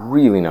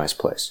 Really nice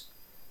place.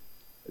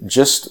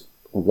 Just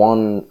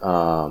one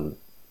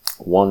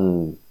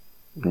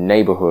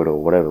neighborhood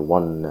or whatever,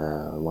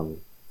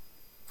 one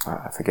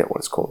I forget what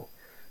it's called.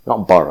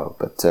 Not borough,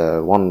 but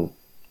one.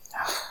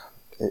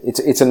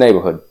 It's a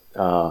neighborhood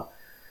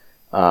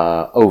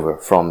over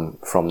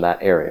from that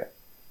area.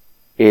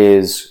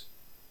 Is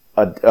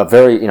a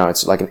very,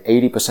 it's like an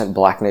 80%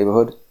 black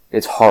neighborhood.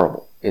 It's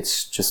horrible.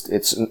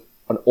 It's an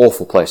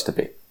awful place to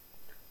be.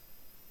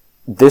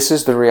 This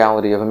is the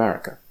reality of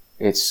America.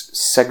 It's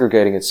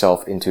segregating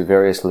itself into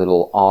various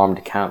little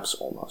armed camps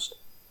almost.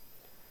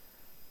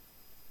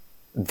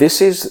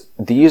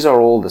 These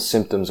are all the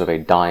symptoms of a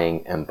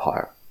dying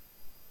empire.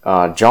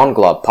 John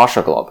Glubb,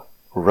 Pasha Glubb,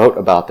 wrote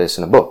about this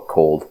in a book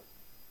called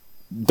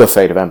The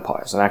Fate of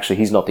Empires. And actually,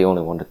 he's not the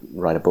only one to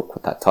write a book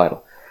with that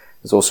title.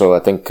 There's also, I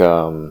think,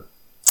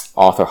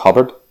 Arthur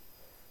Hubbard.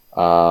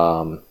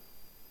 Arthur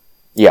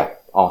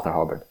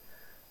Hubbard.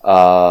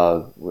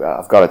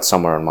 I've got it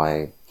somewhere on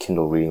my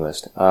Kindle reading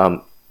list.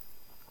 I'll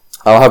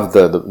have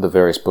the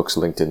various books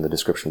linked in the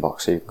description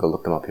box, so you can go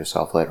look them up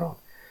yourself later on.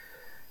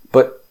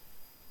 But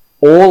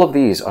all of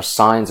these are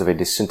signs of a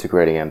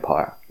disintegrating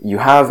empire. You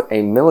have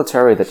a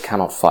military that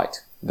cannot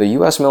fight. The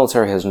US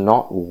military has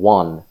not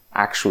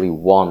actually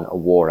won a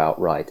war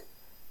outright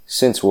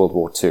since World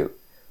War II.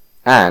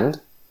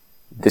 And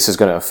this is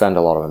going to offend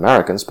a lot of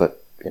Americans,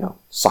 but,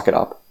 suck it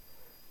up.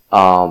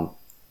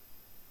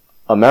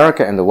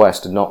 America and the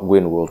West did not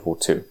win World War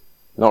II.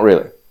 Not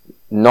really.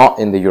 Not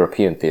in the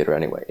European theater,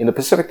 anyway. In the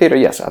Pacific theater,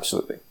 yes,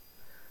 absolutely.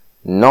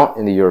 Not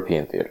in the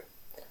European theater.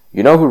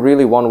 You know who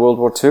really won World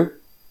War II?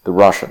 The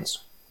Russians.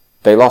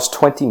 They lost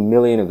 20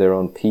 million of their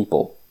own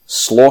people,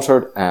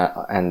 slaughtered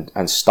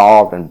and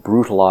starved and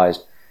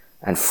brutalized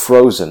and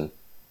frozen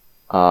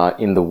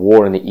in the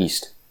war in the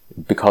East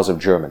because of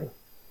Germany.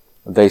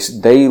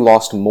 They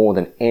lost more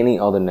than any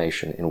other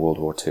nation in World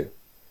War II.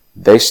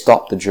 They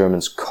stopped the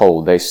Germans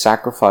cold. They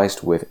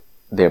sacrificed with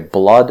their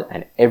blood,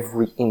 and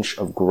every inch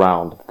of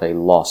ground that they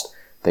lost,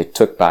 they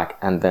took back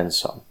and then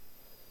some.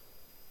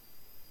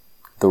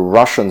 The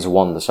Russians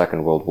won the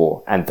Second World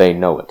War, and they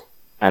know it.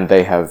 And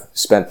they have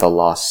spent the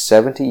last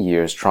 70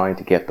 years trying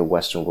to get the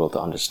Western world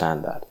to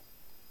understand that.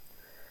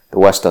 The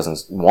West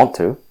doesn't want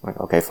to. Like,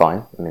 okay,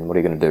 fine. I mean, what are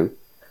you going to do?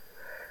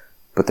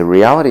 But the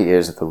reality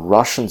is that the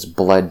Russians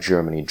bled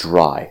Germany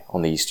dry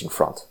on the Eastern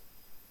Front.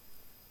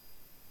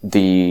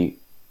 The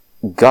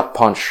gut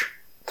punch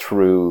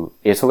through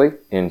Italy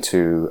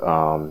into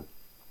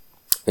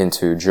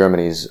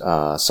Germany's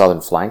southern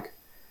flank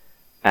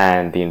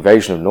and the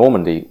invasion of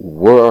Normandy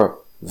were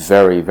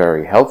very,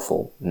 very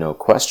helpful, no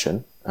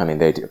question. I mean,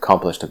 they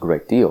accomplished a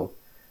great deal.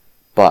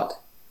 But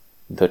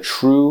the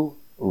true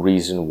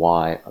reason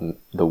why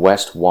the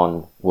West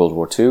won World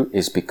War II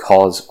is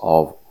because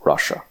of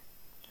Russia.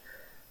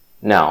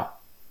 Now,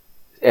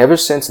 ever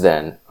since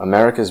then,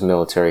 America's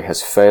military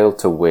has failed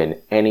to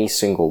win any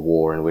single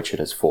war in which it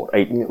has fought.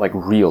 Like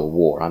real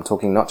war. I'm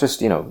talking not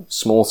just,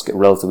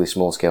 relatively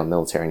small-scale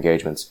military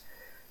engagements,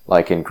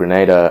 like in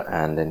Grenada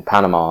and in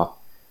Panama,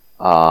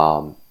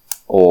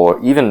 or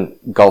even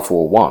Gulf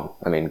War I.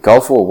 I mean,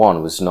 Gulf War I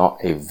was not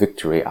a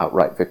victory,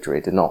 outright victory.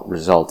 It did not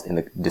result in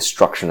the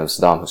destruction of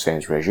Saddam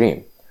Hussein's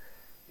regime.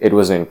 It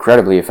was an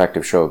incredibly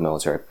effective show of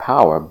military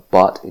power,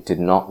 but it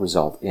did not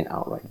result in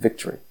outright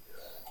victory.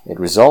 It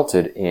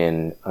resulted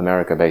in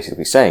America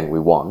basically saying we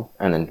won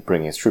and then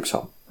bringing its troops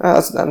home.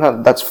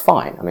 That's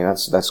fine. I mean,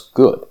 that's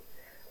good.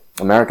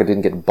 America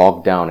didn't get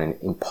bogged down in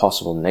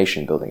impossible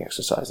nation-building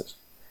exercises.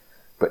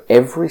 But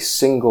every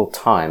single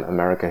time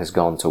America has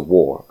gone to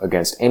war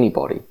against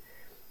anybody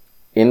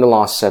in the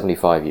last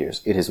 75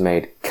 years, it has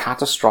made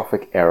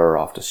catastrophic error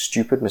after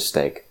stupid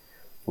mistake,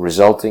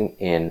 resulting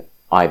in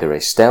either a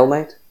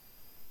stalemate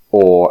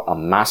or a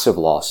massive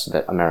loss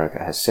that America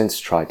has since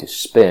tried to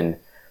spin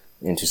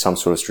into some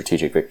sort of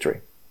strategic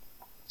victory.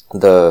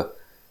 The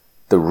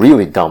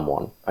really dumb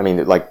one, I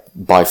mean, like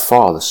by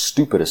far the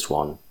stupidest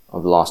one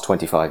of the last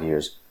 25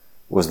 years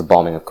was the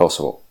bombing of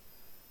Kosovo.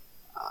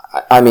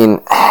 I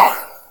mean,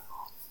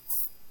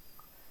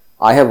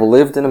 I have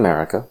lived in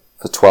America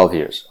for 12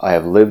 years. I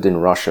have lived in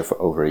Russia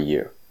for over a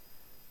year.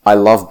 I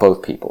love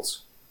both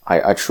peoples.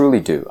 I truly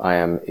do. I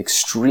am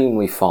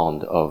extremely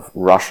fond of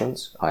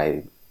Russians.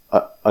 I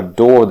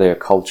adore their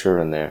culture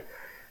and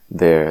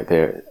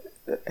their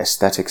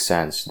aesthetic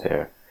sense,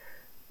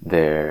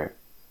 their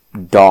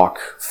dark,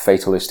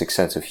 fatalistic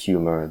sense of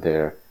humor,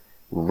 their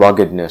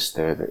ruggedness,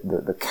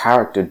 the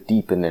character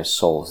deep in their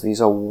souls. These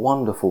are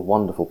wonderful,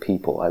 wonderful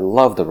people. I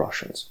love the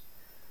Russians.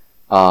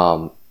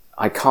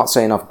 I can't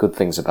say enough good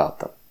things about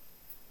them.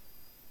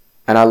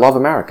 And I love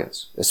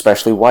Americans,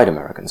 especially white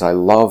Americans. I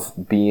love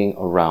being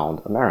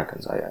around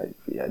Americans.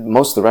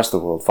 Most of the rest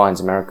of the world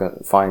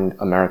find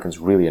Americans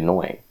really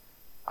annoying.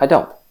 I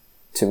don't.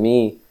 To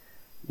me,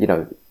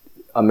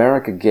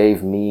 America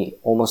gave me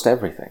almost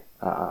everything.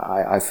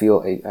 I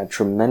feel a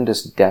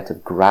tremendous debt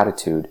of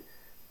gratitude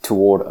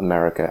toward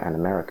America and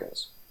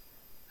Americans.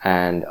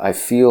 And I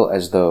feel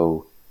as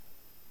though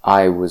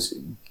I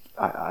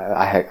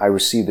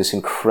received this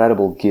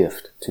incredible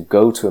gift to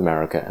go to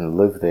America and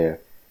live there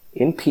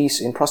in peace,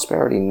 in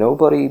prosperity.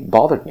 Nobody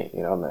bothered me.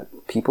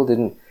 People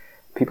didn't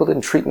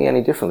treat me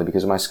any differently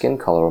because of my skin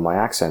color or my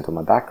accent or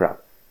my background.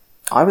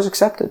 I was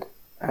accepted,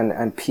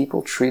 and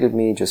people treated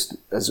me just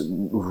as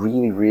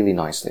really, really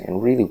nicely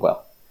and really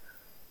well.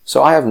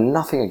 So I have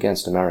nothing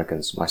against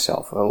Americans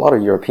myself. A lot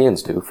of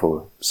Europeans do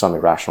for some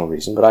irrational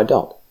reason, but I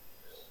don't.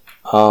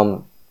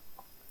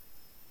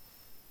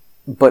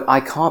 But I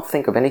can't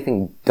think of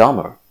anything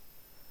dumber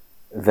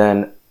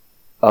than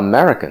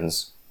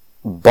Americans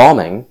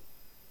bombing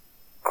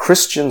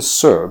Christian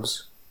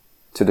Serbs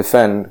to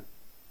defend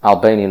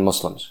Albanian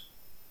Muslims.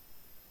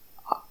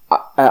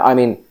 I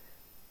mean,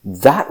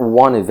 that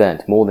one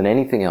event, more than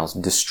anything else,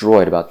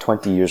 destroyed about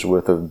 20 years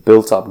worth of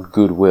built-up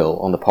goodwill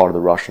on the part of the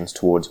Russians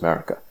towards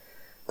America.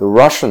 The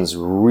Russians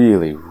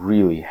really,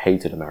 really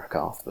hated America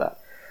after that.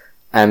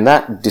 And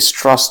that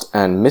distrust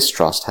and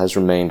mistrust has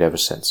remained ever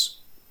since.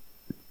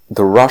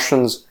 The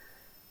Russians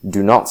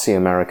do not see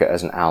America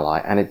as an ally,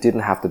 and it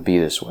didn't have to be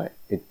this way.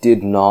 It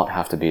did not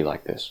have to be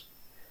like this.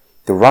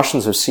 The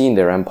Russians have seen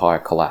their empire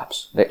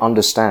collapse. They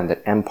understand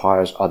that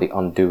empires are the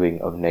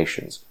undoing of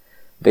nations.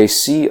 They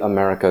see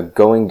America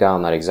going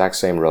down that exact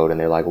same road, and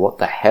they're like, what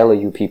the hell are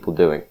you people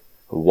doing?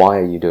 Why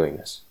are you doing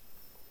this?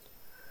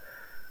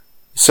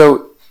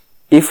 So,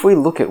 if we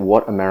look at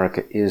what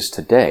America is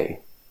today,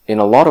 in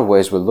a lot of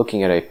ways we're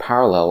looking at a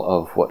parallel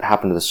of what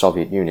happened to the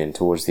Soviet Union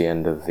towards the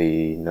end of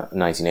the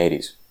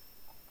 1980s.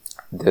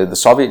 The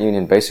Soviet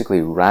Union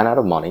basically ran out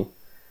of money,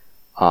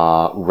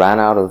 ran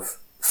out of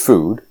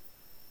food,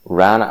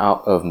 ran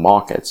out of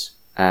markets,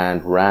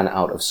 and ran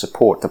out of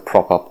support to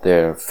prop up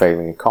their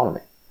failing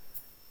economy.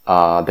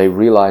 They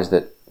realized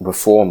that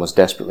reform was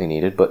desperately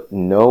needed, but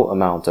no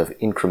amount of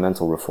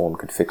incremental reform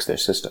could fix their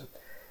system.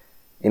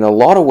 In a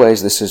lot of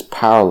ways, this is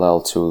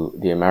parallel to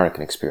the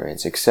American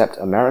experience, except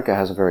America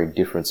has a very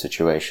different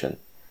situation.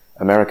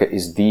 America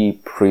is the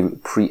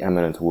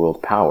preeminent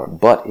world power,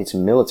 but its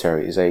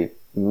military is a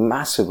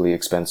massively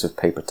expensive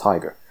paper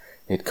tiger.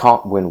 It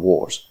can't win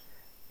wars.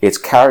 Its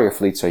carrier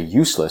fleets are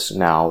useless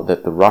now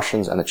that the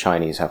Russians and the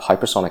Chinese have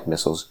hypersonic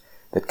missiles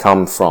that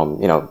come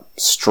from,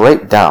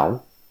 straight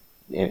down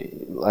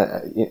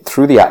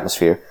through the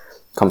atmosphere,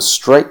 come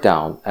straight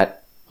down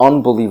at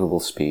unbelievable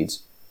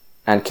speeds,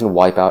 and can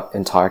wipe out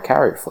entire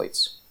carrier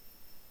fleets.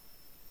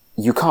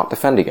 You can't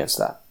defend against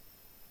that.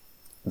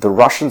 The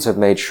Russians have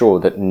made sure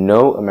that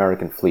no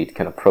American fleet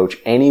can approach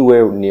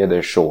anywhere near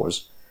their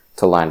shores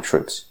to land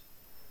troops.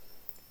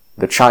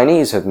 The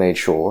Chinese have made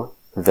sure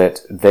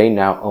that they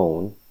now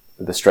own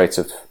the Straits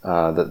of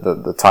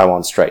the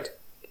Taiwan Strait,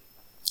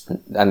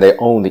 and they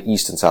own the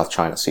East and South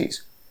China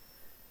Seas.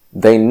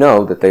 They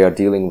know that they are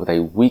dealing with a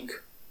weak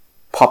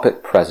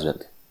puppet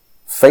president,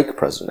 fake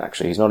president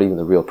actually, he's not even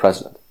the real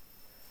president.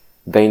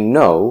 They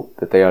know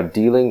that they are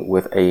dealing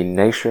with a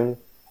nation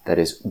that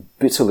is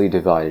bitterly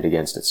divided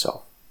against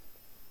itself.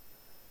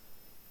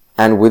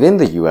 And within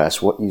the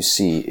US, what you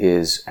see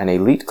is an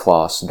elite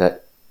class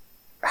that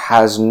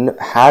has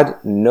had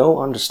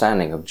no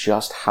understanding of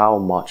just how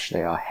much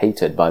they are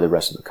hated by the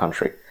rest of the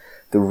country.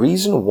 The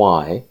reason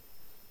why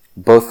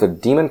both the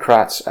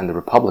Democrats and the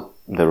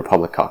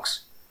Republicans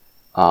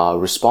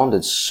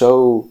responded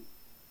so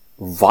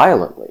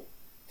violently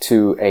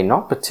to a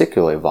not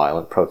particularly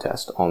violent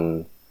protest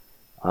on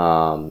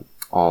the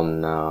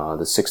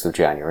 6th of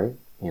January,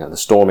 the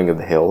storming of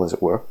the Hill, as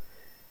it were,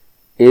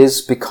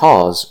 is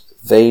because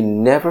they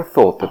never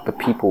thought that the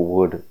people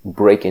would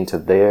break into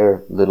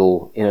their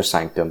little inner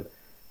sanctum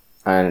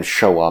and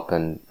show up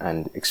and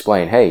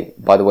explain, hey,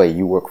 by the way,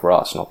 you work for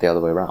us, not the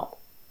other way around.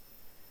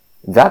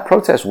 That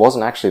protest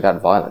wasn't actually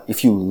that violent.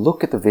 If you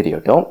look at the video,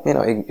 don't,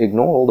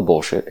 ignore all the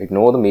bullshit,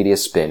 ignore the media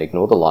spin,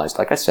 ignore the lies.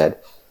 Like I said,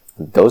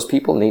 those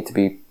people need to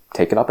be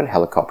taken up in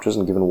helicopters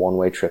and given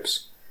one-way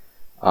trips.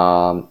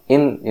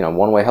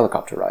 One-way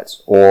helicopter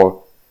rides,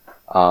 or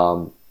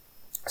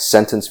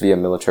sentenced via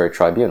military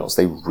tribunals.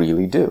 They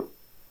really do.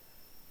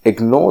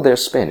 Ignore their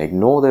spin,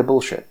 ignore their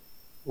bullshit.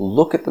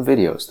 Look at the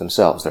videos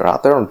themselves. They're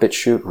out there on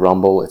BitChute,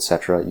 Rumble,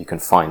 etc. You can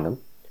find them.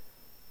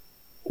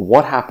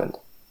 What happened?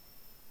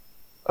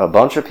 A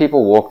bunch of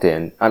people walked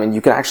in. I mean, you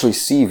can actually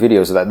see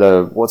videos of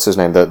that. What's his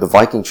name? The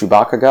Viking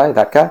Chewbacca guy,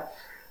 that guy.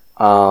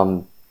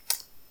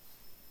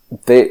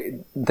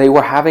 They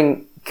were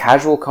having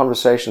casual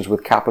conversations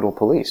with Capitol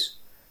Police.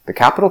 The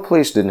Capitol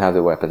Police didn't have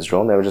their weapons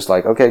drawn. They were just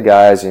like, okay,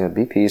 guys,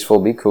 be peaceful,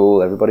 be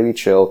cool, everybody be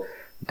chill.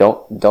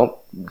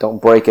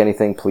 Don't break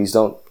anything. Please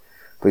don't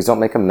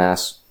make a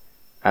mess.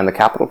 And the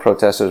Capitol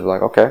protesters were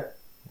like, okay,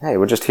 hey,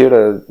 we're just here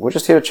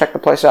to check the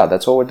place out.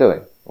 That's all we're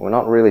doing. We're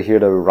not really here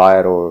to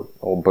riot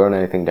or burn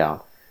anything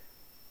down.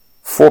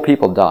 4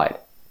 people died.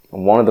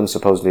 One of them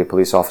supposedly a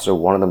police officer,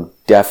 one of them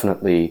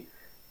definitely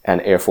an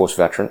Air Force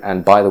veteran.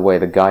 And by the way,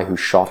 the guy who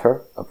shot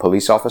her, a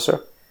police officer,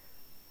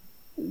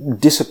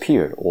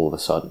 disappeared all of a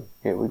sudden.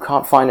 We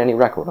can't find any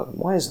record of him.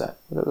 Why is that?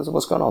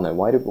 What's going on there?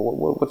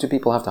 What do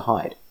people have to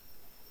hide?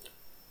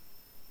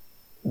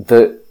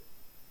 The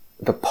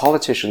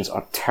politicians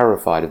are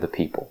terrified of the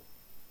people.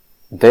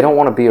 They don't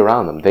want to be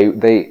around them.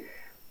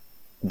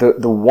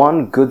 The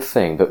one good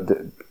thing,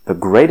 the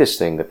greatest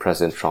thing that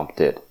President Trump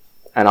did,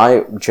 and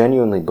I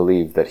genuinely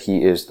believe that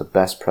he is the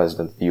best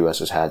president the U.S.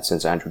 has had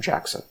since Andrew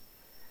Jackson.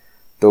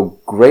 The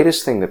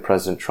greatest thing that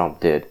President Trump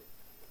did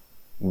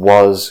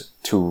was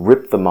to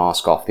rip the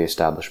mask off the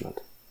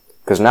establishment.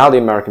 Because now the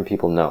American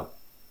people know,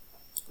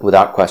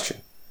 without question,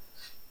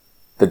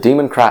 the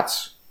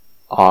Democrats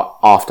are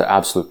after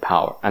absolute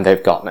power, and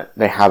they've gotten it.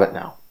 They have it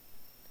now.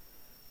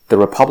 The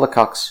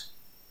Republicans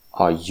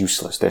are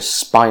useless. They're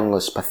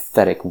spineless,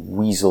 pathetic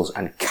weasels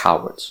and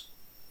cowards.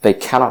 They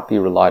cannot be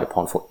relied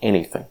upon for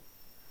anything.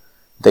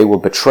 They will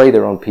betray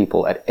their own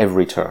people at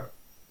every turn.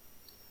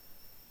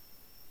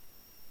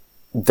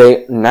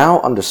 They now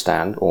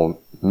understand, or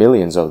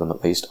millions of them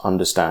at least,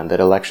 understand that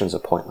elections are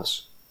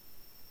pointless.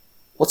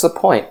 What's the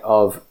point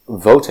of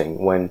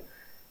voting when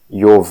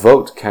your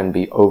vote can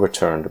be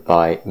overturned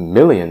by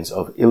millions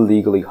of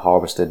illegally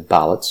harvested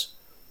ballots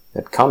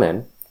that come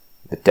in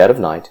the dead of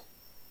night,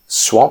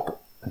 swamp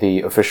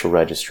the official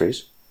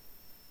registries,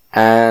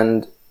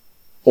 and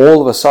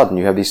all of a sudden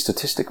you have these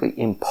statistically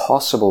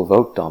impossible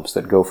vote dumps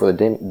that go for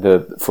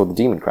the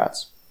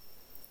Democrats?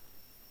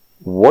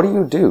 What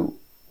do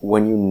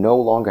when you no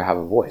longer have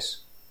a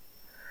voice?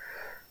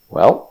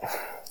 Well,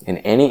 in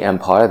any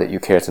empire that you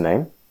care to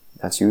name,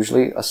 that's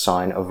usually a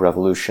sign of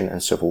revolution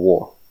and civil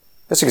war.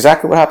 That's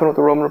exactly what happened with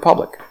the Roman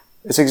Republic.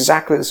 It's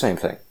exactly the same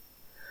thing.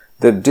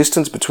 The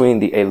distance between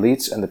the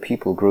elites and the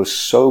people grew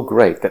so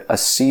great that a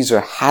Caesar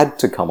had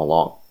to come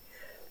along.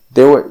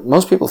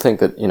 Most people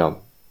think that,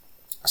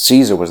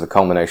 Caesar was the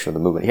culmination of the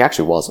movement. He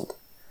actually wasn't.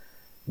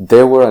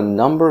 There were a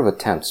number of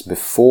attempts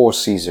before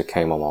Caesar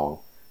came along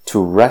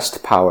to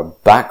wrest power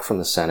back from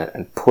the Senate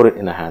and put it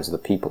in the hands of the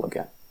people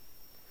again.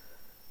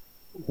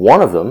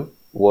 One of them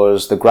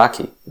was the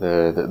Gracchi,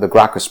 the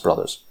Gracchus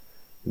brothers.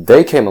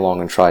 They came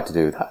along and tried to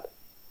do that.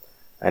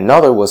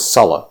 Another was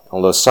Sulla.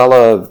 Although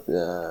Sulla,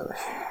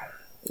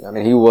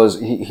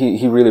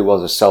 he really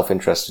was a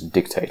self-interested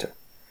dictator,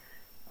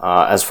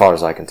 as far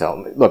as I can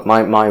tell. Look,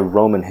 my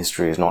Roman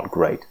history is not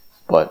great,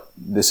 but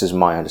this is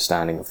my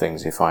understanding of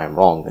things. If I am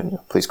wrong, then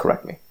please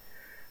correct me.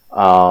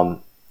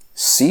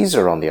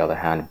 Caesar, on the other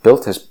hand,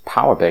 built his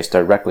power base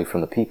directly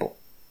from the people.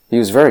 He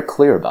was very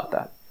clear about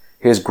that.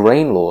 His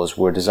grain laws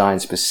were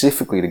designed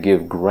specifically to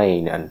give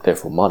grain, and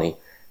therefore money,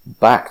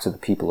 back to the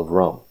people of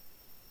Rome.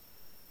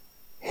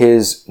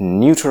 His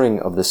neutering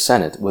of the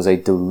Senate was a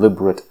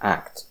deliberate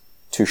act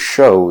to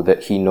show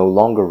that he no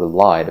longer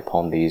relied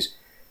upon these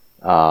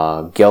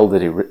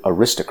gelded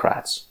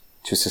aristocrats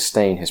to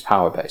sustain his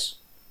power base.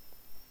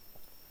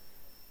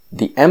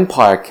 The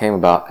empire came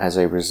about as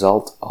a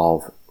result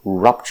of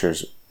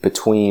ruptures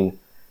between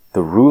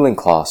the ruling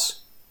class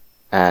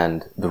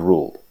and the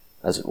ruled,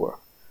 as it were.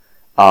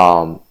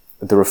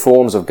 The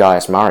reforms of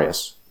Gaius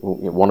Marius,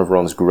 one of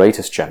Rome's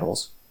greatest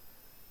generals,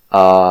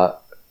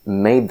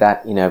 made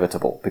that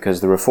inevitable,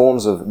 because the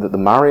reforms of the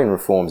Marian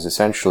reforms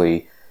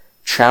essentially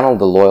channeled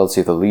the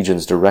loyalty of the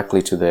legions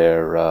directly to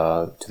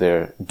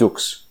their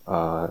dux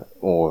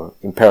or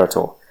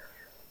imperator,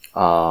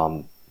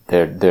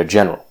 their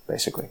general,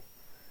 basically,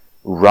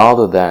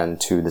 rather than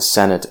to the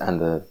Senate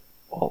and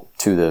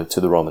to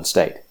the Roman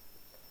state.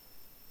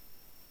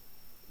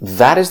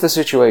 That is the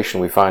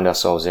situation we find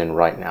ourselves in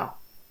right now.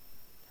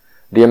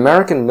 The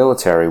American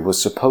military was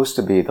supposed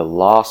to be the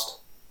last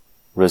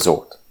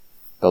resort,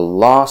 the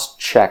last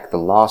check, the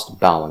last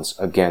balance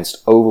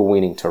against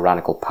overweening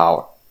tyrannical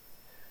power.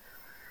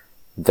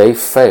 They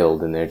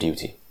failed in their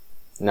duty.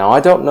 Now, I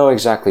don't know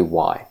exactly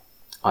why.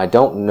 I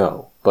don't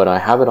know, but I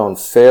have it on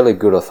fairly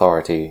good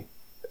authority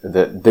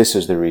that this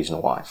is the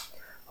reason why.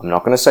 I'm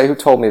not going to say who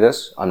told me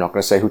this. I'm not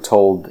going to say who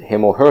told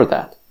him or her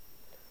that.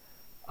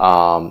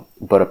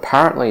 But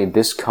apparently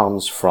this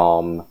comes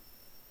from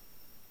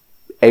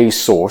a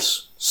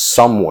source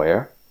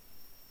somewhere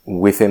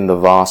within the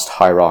vast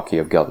hierarchy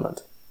of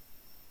government.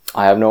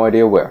 I have no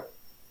idea where.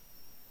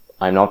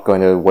 I'm not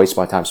going to waste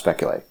my time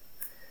speculating.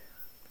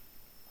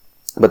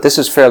 But this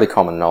is fairly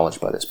common knowledge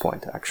by this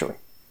point, actually.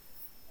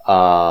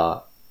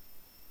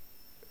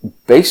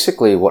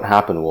 Basically what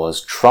happened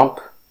was Trump,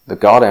 the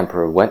God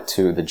Emperor, went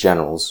to the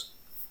generals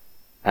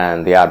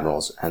and the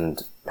admirals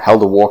and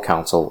held a war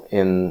council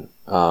in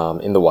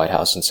the White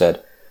House and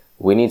said,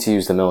 we need to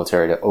use the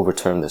military to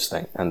overturn this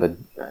thing.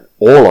 And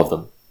all of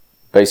them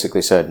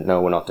basically said, no,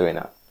 we're not doing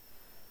that.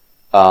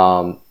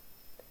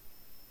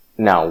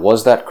 Now,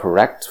 was that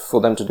correct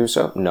for them to do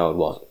so? No, it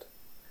wasn't.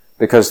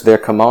 Because their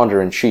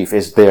commander-in-chief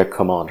is their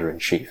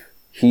commander-in-chief.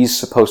 He's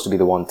supposed to be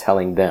the one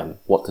telling them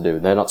what to do.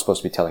 They're not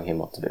supposed to be telling him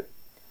what to do.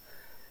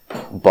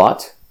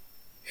 But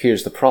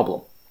here's the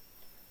problem.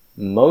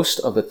 most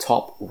of the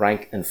top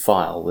rank and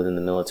file within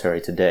the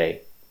military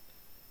today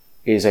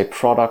is a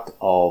product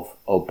of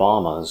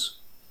Obama's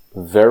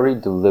very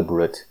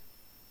deliberate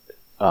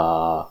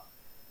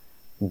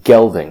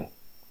gelding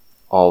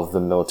of the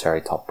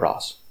military top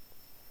brass.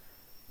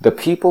 The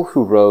people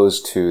who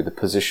rose to the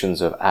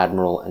positions of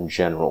admiral and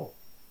general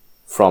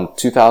from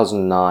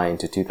 2009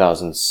 to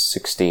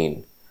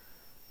 2016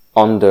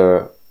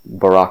 under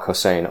Barack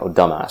Hussein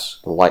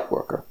Odamas, the light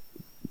worker,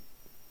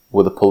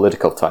 were the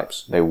political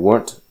types. They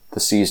weren't the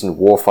seasoned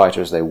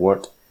warfighters. They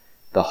weren't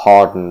the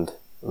hardened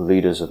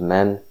leaders of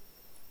men.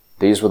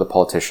 These were the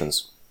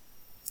politicians.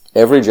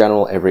 Every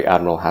general, every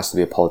admiral has to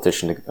be a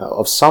politician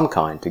of some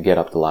kind to get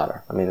up the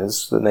ladder. I mean,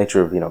 it's the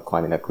nature of,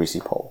 climbing that greasy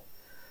pole.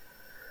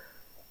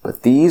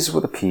 But these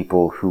were the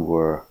people who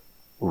were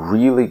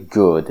really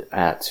good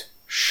at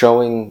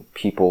showing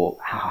people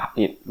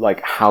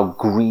how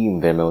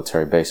green their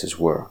military bases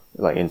were,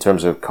 like in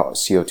terms of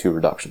CO2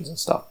 reductions and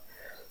stuff,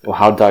 or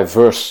how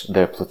diverse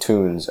their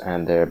platoons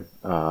and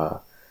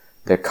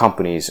their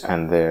companies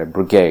and their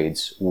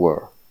brigades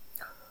were,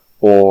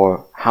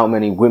 or how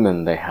many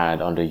women they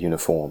had under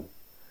uniform,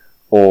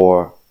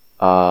 or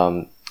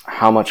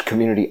how much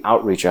community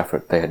outreach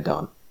effort they had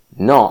done,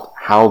 not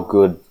how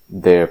good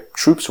their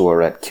troops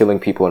were at killing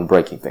people and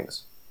breaking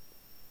things.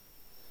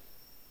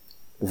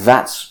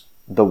 That's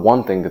the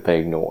one thing that they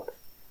ignored.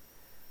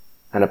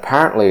 And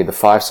apparently the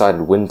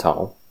five-sided wind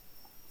tunnel,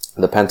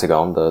 the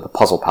Pentagon, the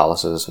puzzle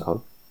palace as it's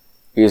known,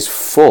 is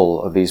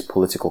full of these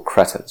political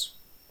cretins.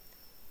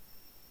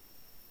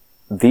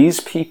 These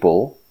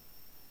people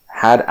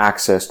had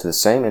access to the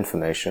same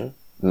information,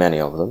 many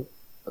of them,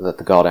 that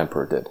the God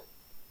Emperor did.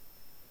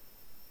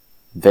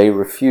 They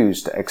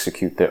refused to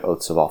execute their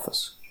oaths of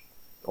office.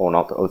 Or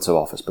not the oaths of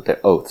office, but their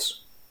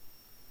oaths.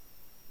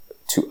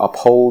 To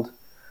uphold,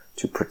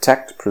 to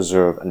protect,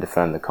 preserve, and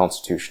defend the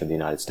Constitution of the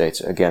United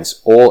States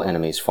against all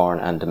enemies, foreign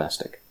and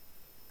domestic.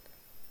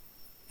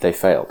 They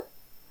failed.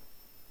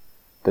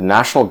 The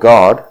National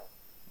Guard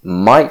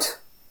might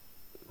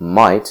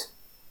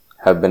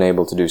have been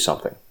able to do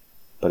something,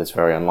 but it's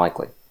very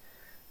unlikely.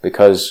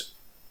 Because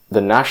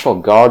the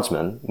National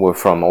Guardsmen were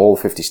from all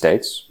 50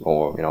 states,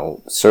 or,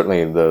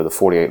 certainly the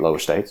 48 lower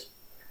states,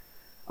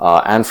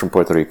 and from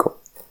Puerto Rico.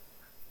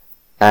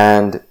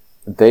 And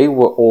they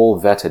were all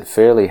vetted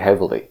fairly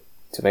heavily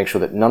to make sure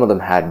that none of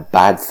them had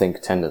bad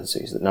think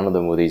tendencies, that none of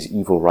them were these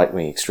evil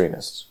right-wing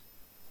extremists.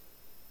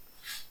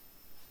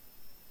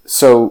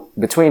 So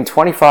between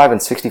 25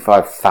 and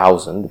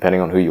 65,000, depending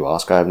on who you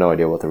ask, I have no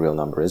idea what the real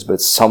number is, but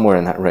it's somewhere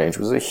in that range.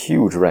 It was a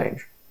huge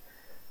range.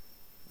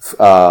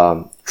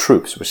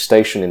 Troops were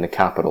stationed in the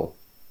capital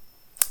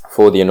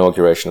for the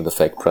inauguration of the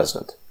fake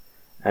president.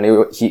 And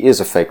he is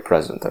a fake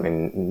president. I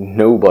mean,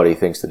 nobody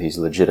thinks that he's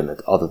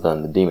legitimate other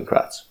than the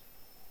Democrats.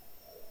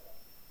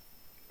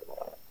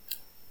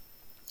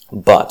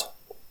 But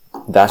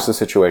that's the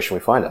situation we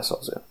find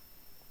ourselves in.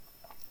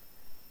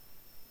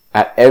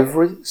 At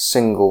every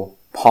single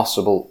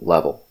possible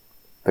level,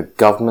 the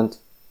government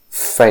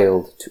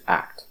failed to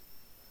act,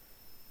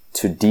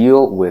 to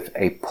deal with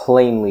a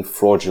plainly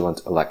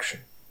fraudulent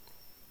election.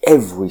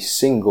 Every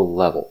single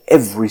level,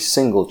 every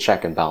single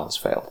check and balance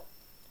failed.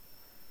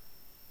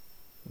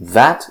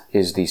 That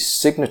is the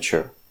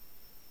signature,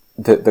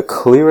 the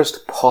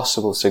clearest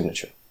possible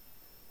signature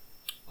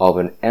of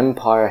an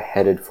empire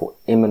headed for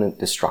imminent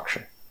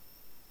destruction.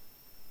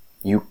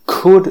 You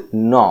could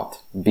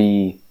not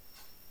be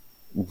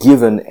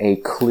given a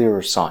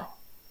clearer sign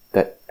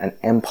that an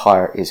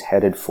empire is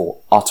headed for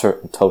utter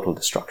and total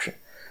destruction.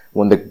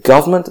 When the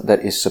government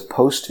that is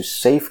supposed to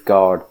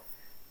safeguard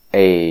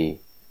a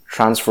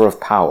transfer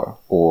of power,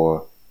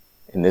 or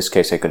in this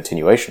case a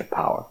continuation of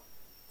power,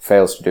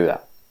 fails to do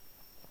that.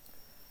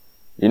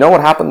 You know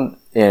what happened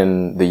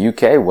in the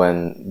UK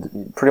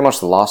when, pretty much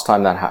the last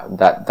time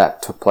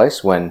that took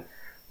place, when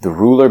the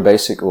ruler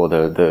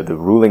the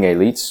ruling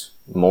elites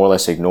more or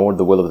less ignored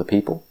the will of the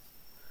people?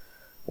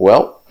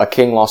 Well, a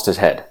king lost his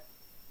head.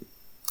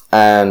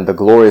 And the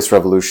Glorious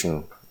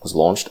Revolution was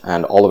launched,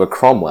 and Oliver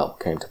Cromwell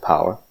came to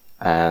power,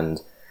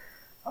 and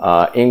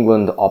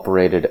England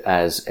operated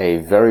as a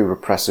very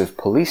repressive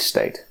police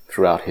state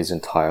throughout his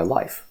entire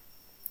life.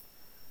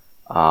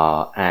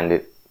 And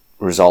it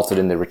resulted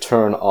in the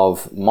return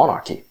of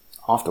monarchy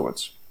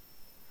afterwards.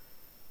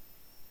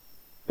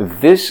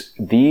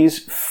 These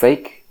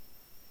fake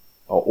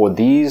or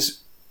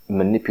these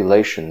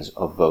manipulations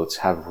of votes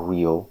have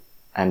real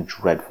and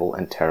dreadful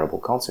and terrible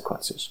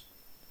consequences.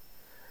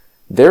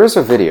 There is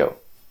a video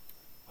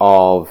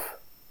of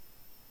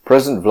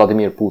President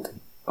Vladimir Putin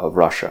of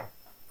Russia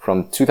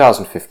from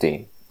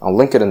 2015. I'll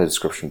link it in the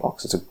description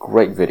box. It's a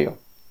great video.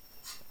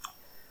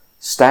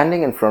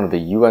 Standing in front of the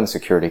UN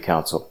Security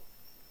Council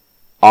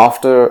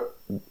after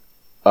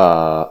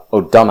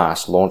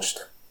Odamas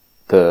launched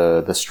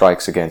the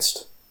strikes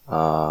against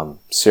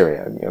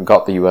Syria,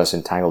 got the US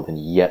entangled in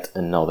yet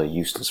another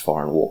useless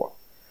foreign war.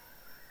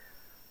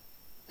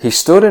 He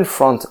stood in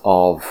front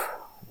of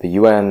the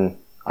UN,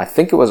 I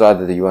think it was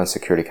either the UN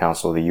Security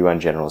Council or the UN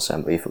General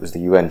Assembly. If it was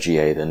the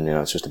UNGA, then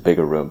it's just a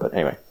bigger room. But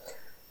anyway,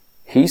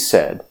 he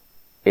said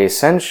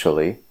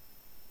essentially,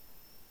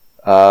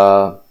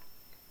 я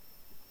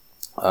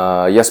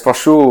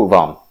спрошу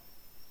вам,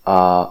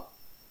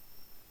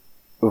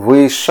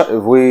 вы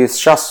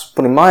сейчас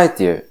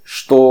понимаете,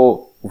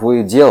 что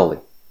вы делали?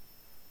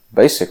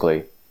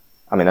 Basically,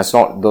 I mean,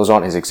 those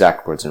aren't his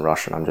exact words in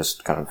Russian. I'm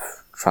just kind of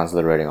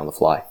transliterating on the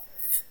fly.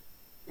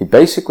 He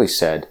basically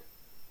said,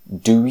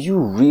 do you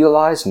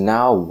realize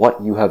now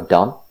what you have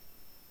done?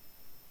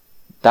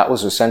 That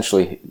was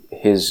essentially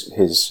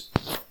his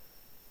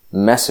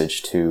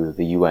message to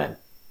the UN.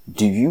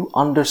 Do you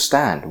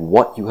understand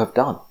what you have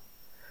done?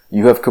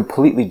 You have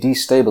completely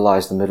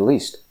destabilized the Middle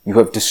East. You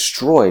have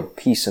destroyed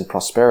peace and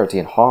prosperity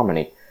and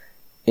harmony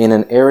in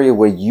an area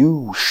where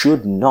you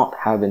should not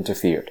have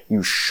interfered.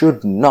 You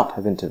should not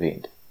have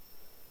intervened.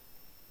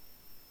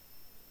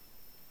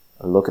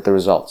 Look at the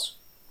results.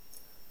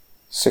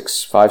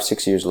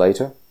 5-6 years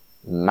later,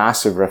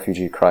 massive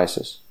refugee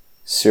crisis,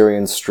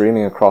 Syrians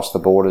streaming across the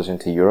borders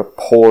into Europe,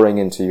 pouring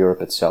into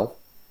Europe itself,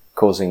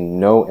 causing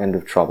no end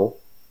of trouble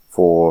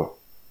for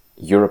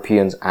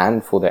Europeans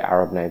and for their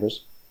Arab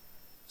neighbors.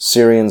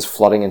 Syrians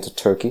flooding into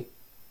Turkey.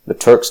 The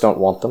Turks don't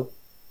want them.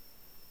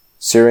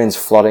 Syrians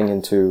flooding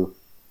into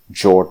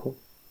Jordan,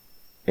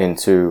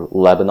 into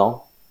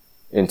Lebanon,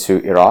 into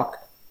Iraq.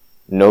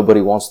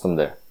 Nobody wants them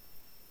there.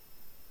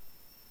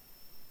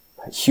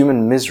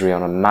 Human misery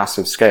on a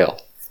massive scale.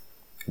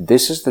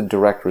 This is the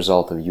direct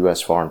result of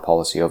US foreign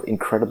policy, of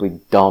incredibly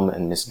dumb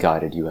and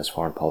misguided US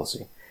foreign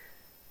policy.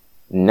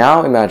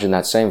 Now imagine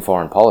that same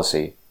foreign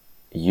policy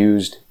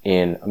used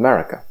in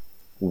America,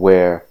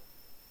 where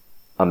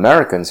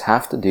Americans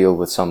have to deal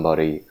with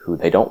somebody who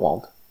they don't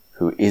want,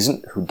 who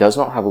does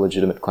not have a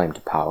legitimate claim to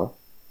power,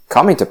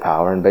 coming to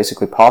power and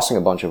basically passing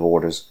a bunch of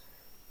orders,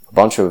 a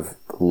bunch of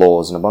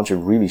laws, and a bunch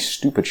of really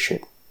stupid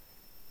shit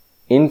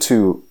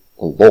into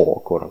law,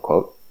 quote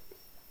unquote,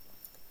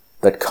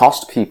 that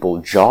cost people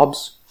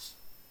jobs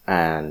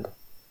and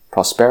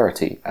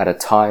prosperity at a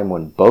time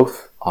when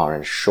both are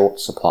in short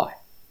supply.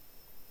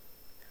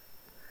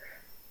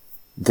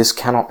 This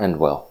cannot end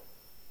well.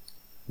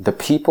 The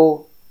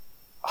people,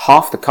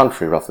 half the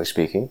country, roughly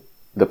speaking,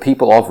 the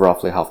people of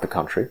roughly half the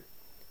country,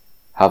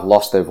 have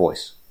lost their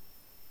voice.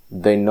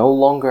 They no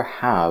longer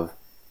have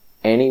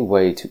any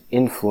way to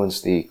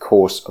influence the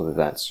course of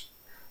events.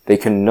 They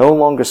can no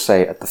longer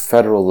say at the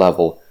federal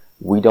level,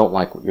 we don't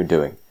like what you're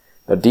doing.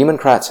 The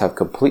Democrats have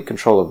complete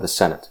control of the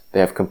Senate. They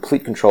have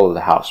complete control of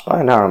the House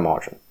by a narrow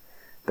margin.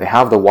 They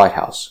have the White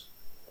House.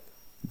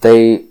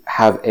 They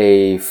have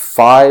a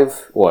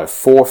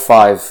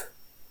 4-5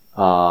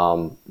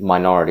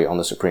 minority on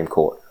the Supreme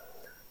Court.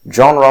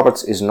 John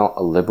Roberts is not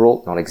a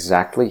liberal, not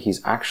exactly. He's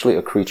actually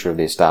a creature of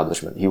the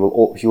establishment. He will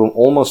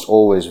almost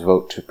always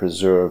vote to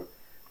preserve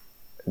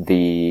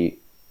the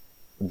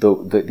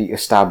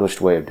established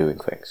way of doing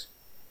things.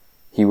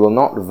 He will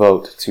not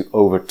vote to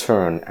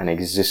overturn an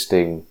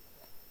existing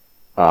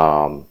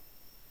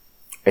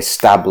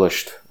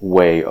established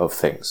way of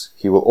things.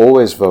 He will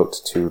always vote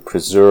to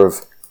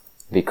preserve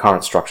the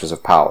current structures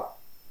of power.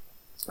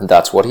 And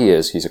that's what he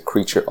is. He's a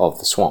creature of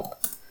the swamp.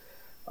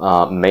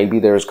 Maybe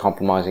there is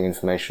compromising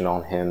information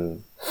on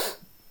him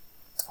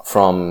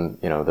from,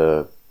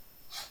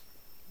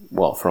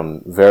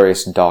 from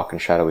various dark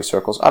and shadowy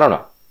circles. I don't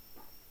know.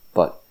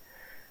 But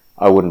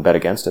I wouldn't bet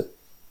against it.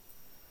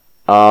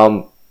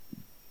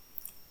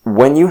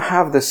 When you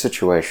have this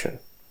situation,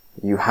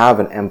 you have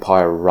an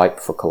empire ripe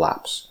for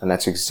collapse. And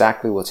that's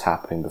exactly what's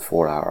happening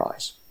before our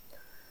eyes.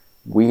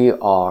 We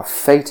are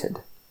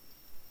fated,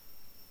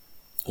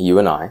 you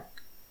and I,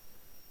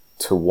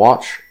 to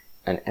watch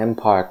an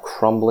empire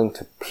crumbling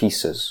to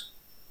pieces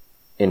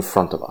in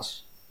front of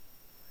us.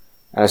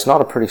 And it's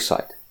not a pretty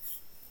sight.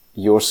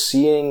 You're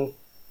seeing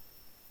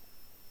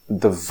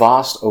the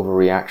vast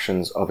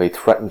overreactions of a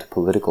threatened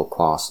political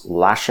class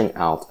lashing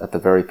out at the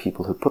very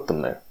people who put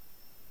them there.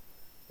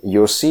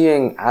 You're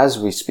seeing, as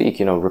we speak,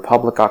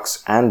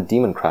 Republicans and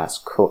Democrats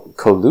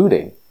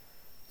colluding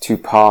to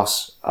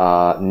pass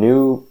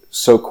new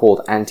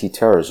so-called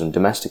anti-terrorism,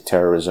 domestic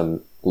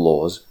terrorism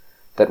laws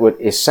that would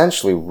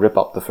essentially rip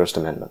up the First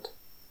Amendment.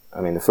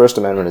 I mean, the First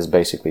Amendment is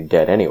basically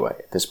dead anyway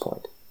at this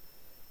point.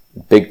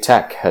 Big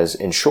tech has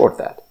ensured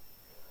that.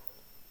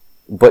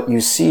 But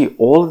you see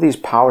all of these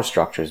power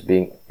structures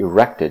being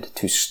erected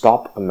to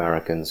stop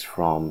Americans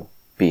from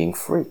being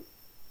free,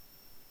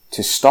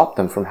 to stop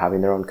them from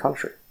having their own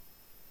country.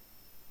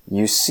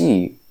 You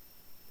see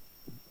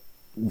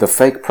the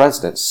fake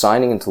president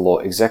signing into law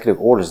executive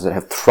orders that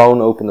have thrown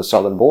open the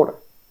southern border,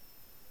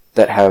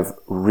 that have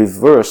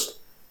reversed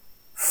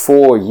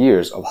 4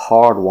 years of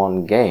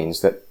hard-won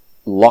gains that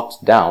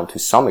locked down, to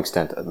some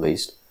extent at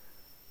least,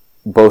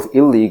 both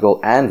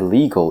illegal and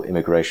legal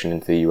immigration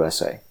into the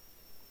USA.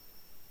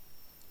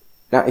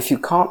 Now, if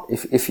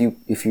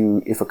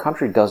a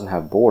country doesn't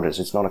have borders,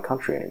 it's not a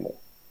country anymore.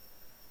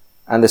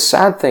 And the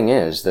sad thing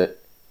is that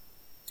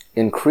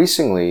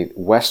increasingly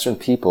Western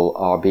people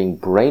are being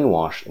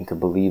brainwashed into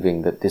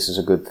believing that this is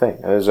a good thing.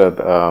 There's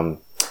a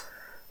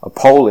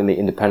poll in the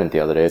Independent the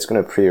other day. It's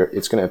going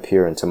to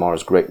appear in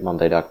tomorrow's Great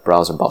Monday Duck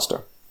Browser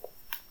Buster.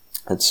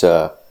 It's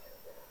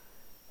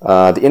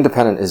The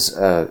Independent is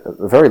a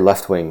very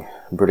left-wing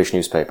British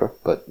newspaper,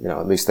 but,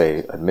 at least they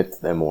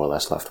admit they're more or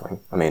less left-wing.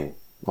 I mean,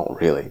 not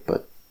really,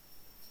 but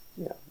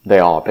they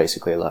are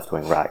basically a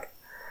left-wing rag.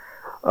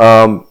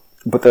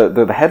 But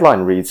the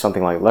headline reads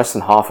something like, less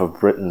than half of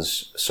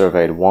Britons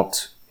surveyed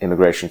want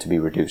immigration to be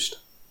reduced.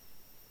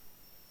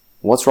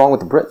 What's wrong with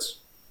the Brits?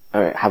 I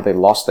mean, have they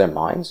lost their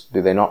minds?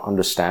 Do they not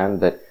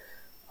understand that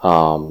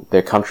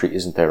their country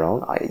isn't their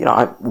own?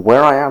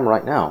 Where I am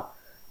right now,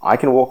 I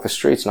can walk the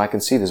streets and I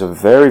can see there's a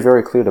very,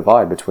 very clear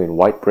divide between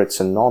white Brits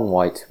and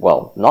non-white,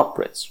 well, not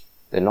Brits.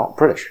 They're not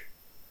British.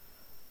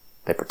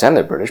 They pretend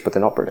they're British, but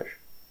they're not British.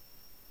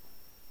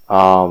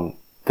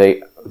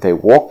 They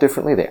walk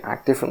differently, they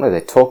act differently, they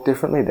talk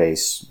differently,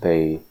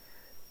 they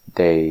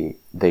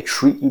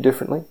treat you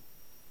differently.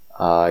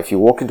 If you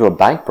walk into a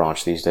bank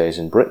branch these days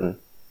in Britain,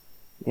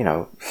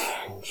 you'll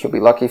be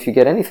lucky if you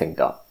get anything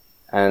done.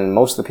 And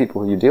most of the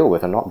people who you deal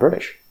with are not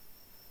British.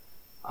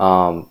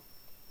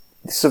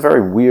 This is a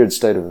very weird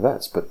state of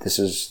events, but this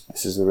is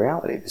the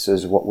reality. This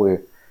is what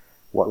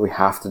we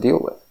have to deal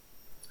with.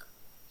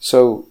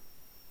 So,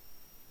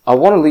 I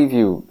want to leave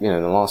you,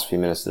 in the last few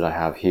minutes that I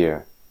have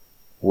here,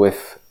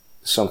 with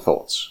some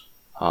thoughts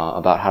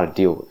about how to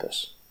deal with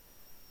this.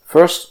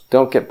 First,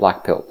 don't get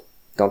black-pilled.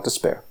 Don't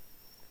despair.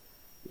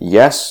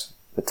 Yes,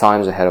 the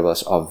times ahead of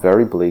us are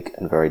very bleak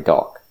and very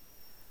dark.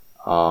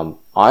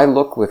 I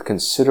look with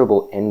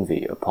considerable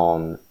envy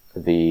upon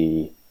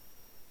the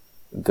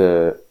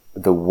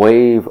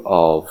wave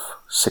of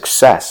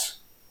success,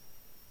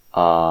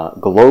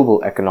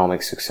 global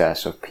economic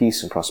success of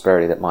peace and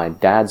prosperity that my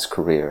dad's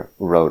career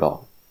rode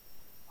on.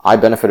 I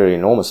benefited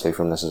enormously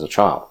from this as a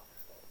child.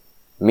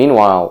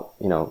 Meanwhile,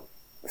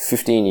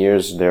 15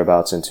 years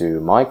thereabouts into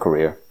my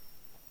career,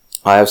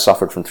 I have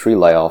suffered from 3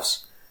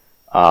 layoffs.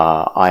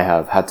 I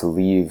have had to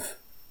leave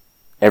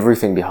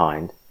everything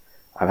behind.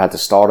 I've had to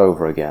start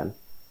over again.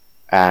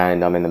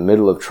 And I'm in the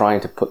middle of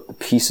trying to put the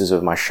pieces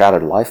of my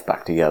shattered life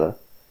back together.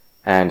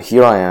 And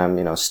here I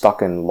am,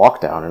 stuck in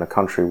lockdown in a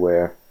country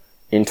where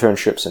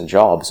internships and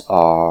jobs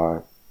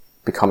are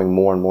becoming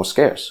more and more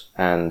scarce.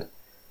 And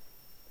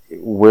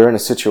we're in a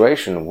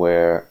situation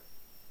where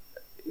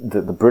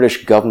the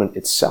British government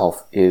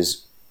itself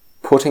is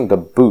putting the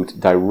boot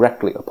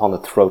directly upon the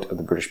throat of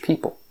the British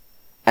people.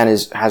 And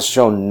has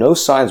shown no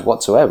signs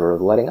whatsoever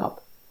of letting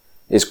up.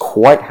 Is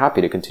quite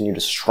happy to continue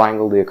to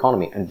strangle the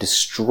economy and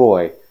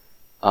destroy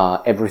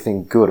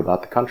everything good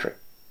about the country.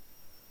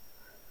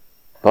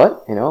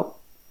 But,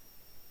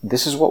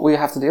 this is what we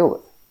have to deal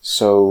with.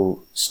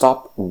 So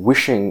stop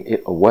wishing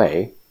it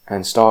away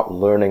and start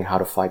learning how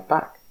to fight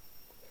back.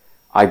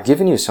 I've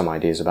given you some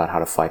ideas about how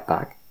to fight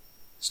back.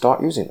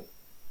 Start using them.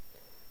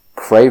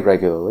 Pray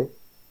regularly.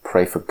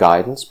 Pray for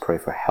guidance. Pray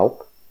for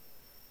help.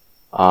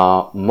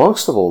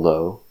 Most of all,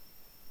 though,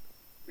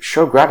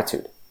 show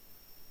gratitude.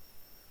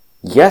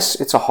 Yes,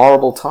 it's a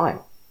horrible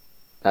time.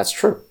 That's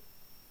true.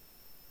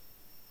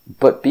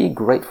 But be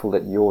grateful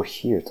that you're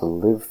here to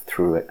live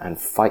through it and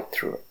fight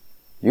through it.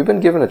 You've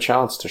been given a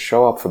chance to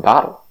show up for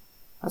battle.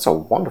 That's a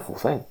wonderful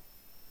thing.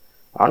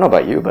 I don't know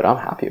about you, but I'm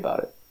happy about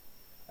it.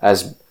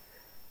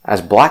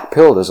 As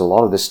black-pilled as a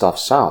lot of this stuff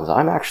sounds,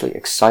 I'm actually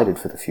excited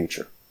for the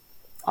future.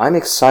 I'm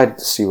excited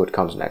to see what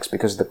comes next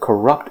because the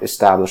corrupt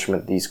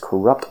establishment, these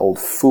corrupt old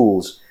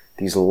fools,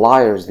 these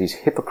liars, these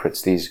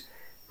hypocrites, these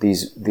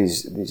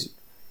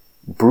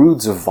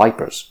broods of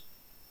vipers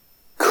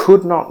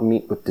could not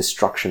meet with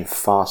destruction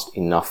fast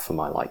enough for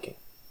my liking.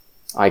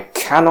 I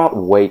cannot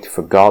wait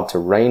for God to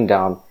rain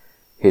down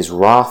His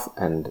wrath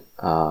and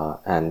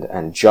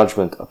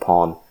judgment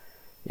upon,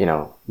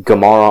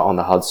 Gomorrah on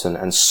the Hudson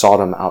and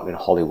Sodom out in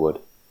Hollywood,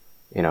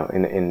 in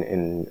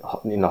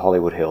the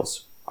Hollywood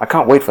Hills. I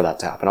can't wait for that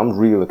to happen. I'm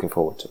really looking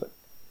forward to it.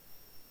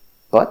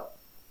 But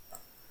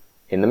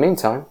in the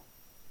meantime,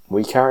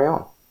 we carry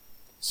on.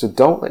 So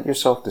don't let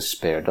yourself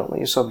despair. Don't let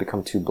yourself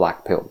become too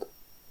black-pilled.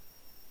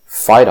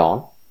 Fight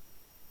on.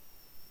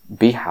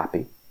 Be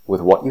happy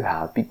with what you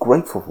have. Be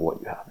grateful for what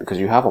you have, because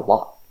you have a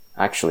lot,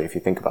 actually, if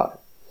you think about it.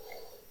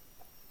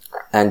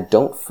 And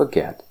don't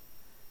forget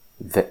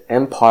that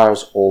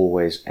empires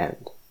always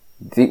end.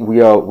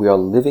 We are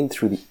living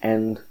through the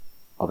end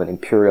of an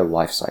imperial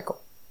life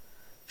cycle.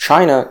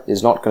 China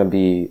is not going to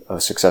be a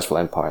successful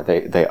empire.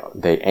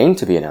 They aim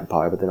to be an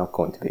empire, but they're not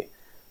going to be.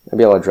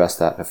 Maybe I'll address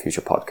that in a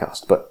future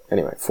podcast. But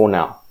anyway, for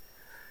now,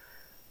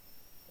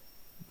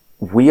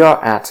 we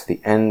are at the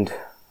end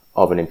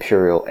of an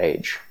imperial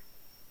age.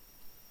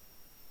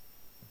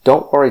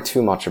 Don't worry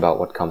too much about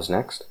what comes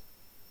next.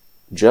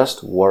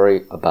 Just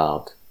worry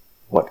about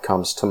what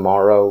comes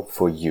tomorrow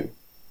for you.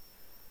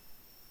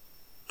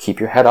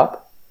 Keep your head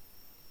up.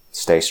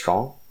 Stay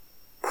strong.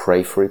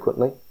 Pray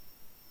frequently.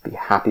 Be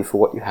happy for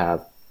what you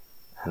have.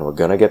 And we're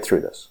going to get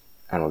through this.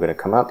 And we're going to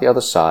come out the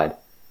other side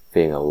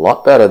being a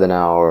lot better than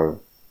our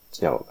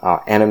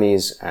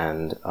enemies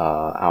and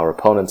our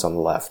opponents on the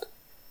left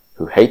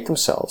who hate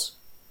themselves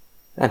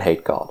and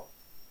hate God.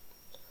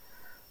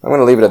 I'm going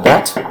to leave it at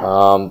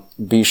that.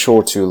 Be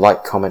sure to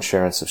like, comment,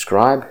 share, and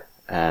subscribe.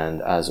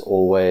 And as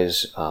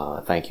always,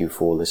 thank you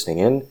for listening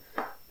in.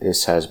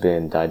 This has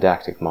been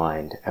Didactic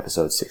Mind,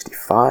 episode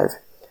 65,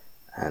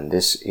 and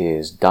this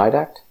is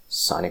Didact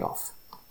signing off.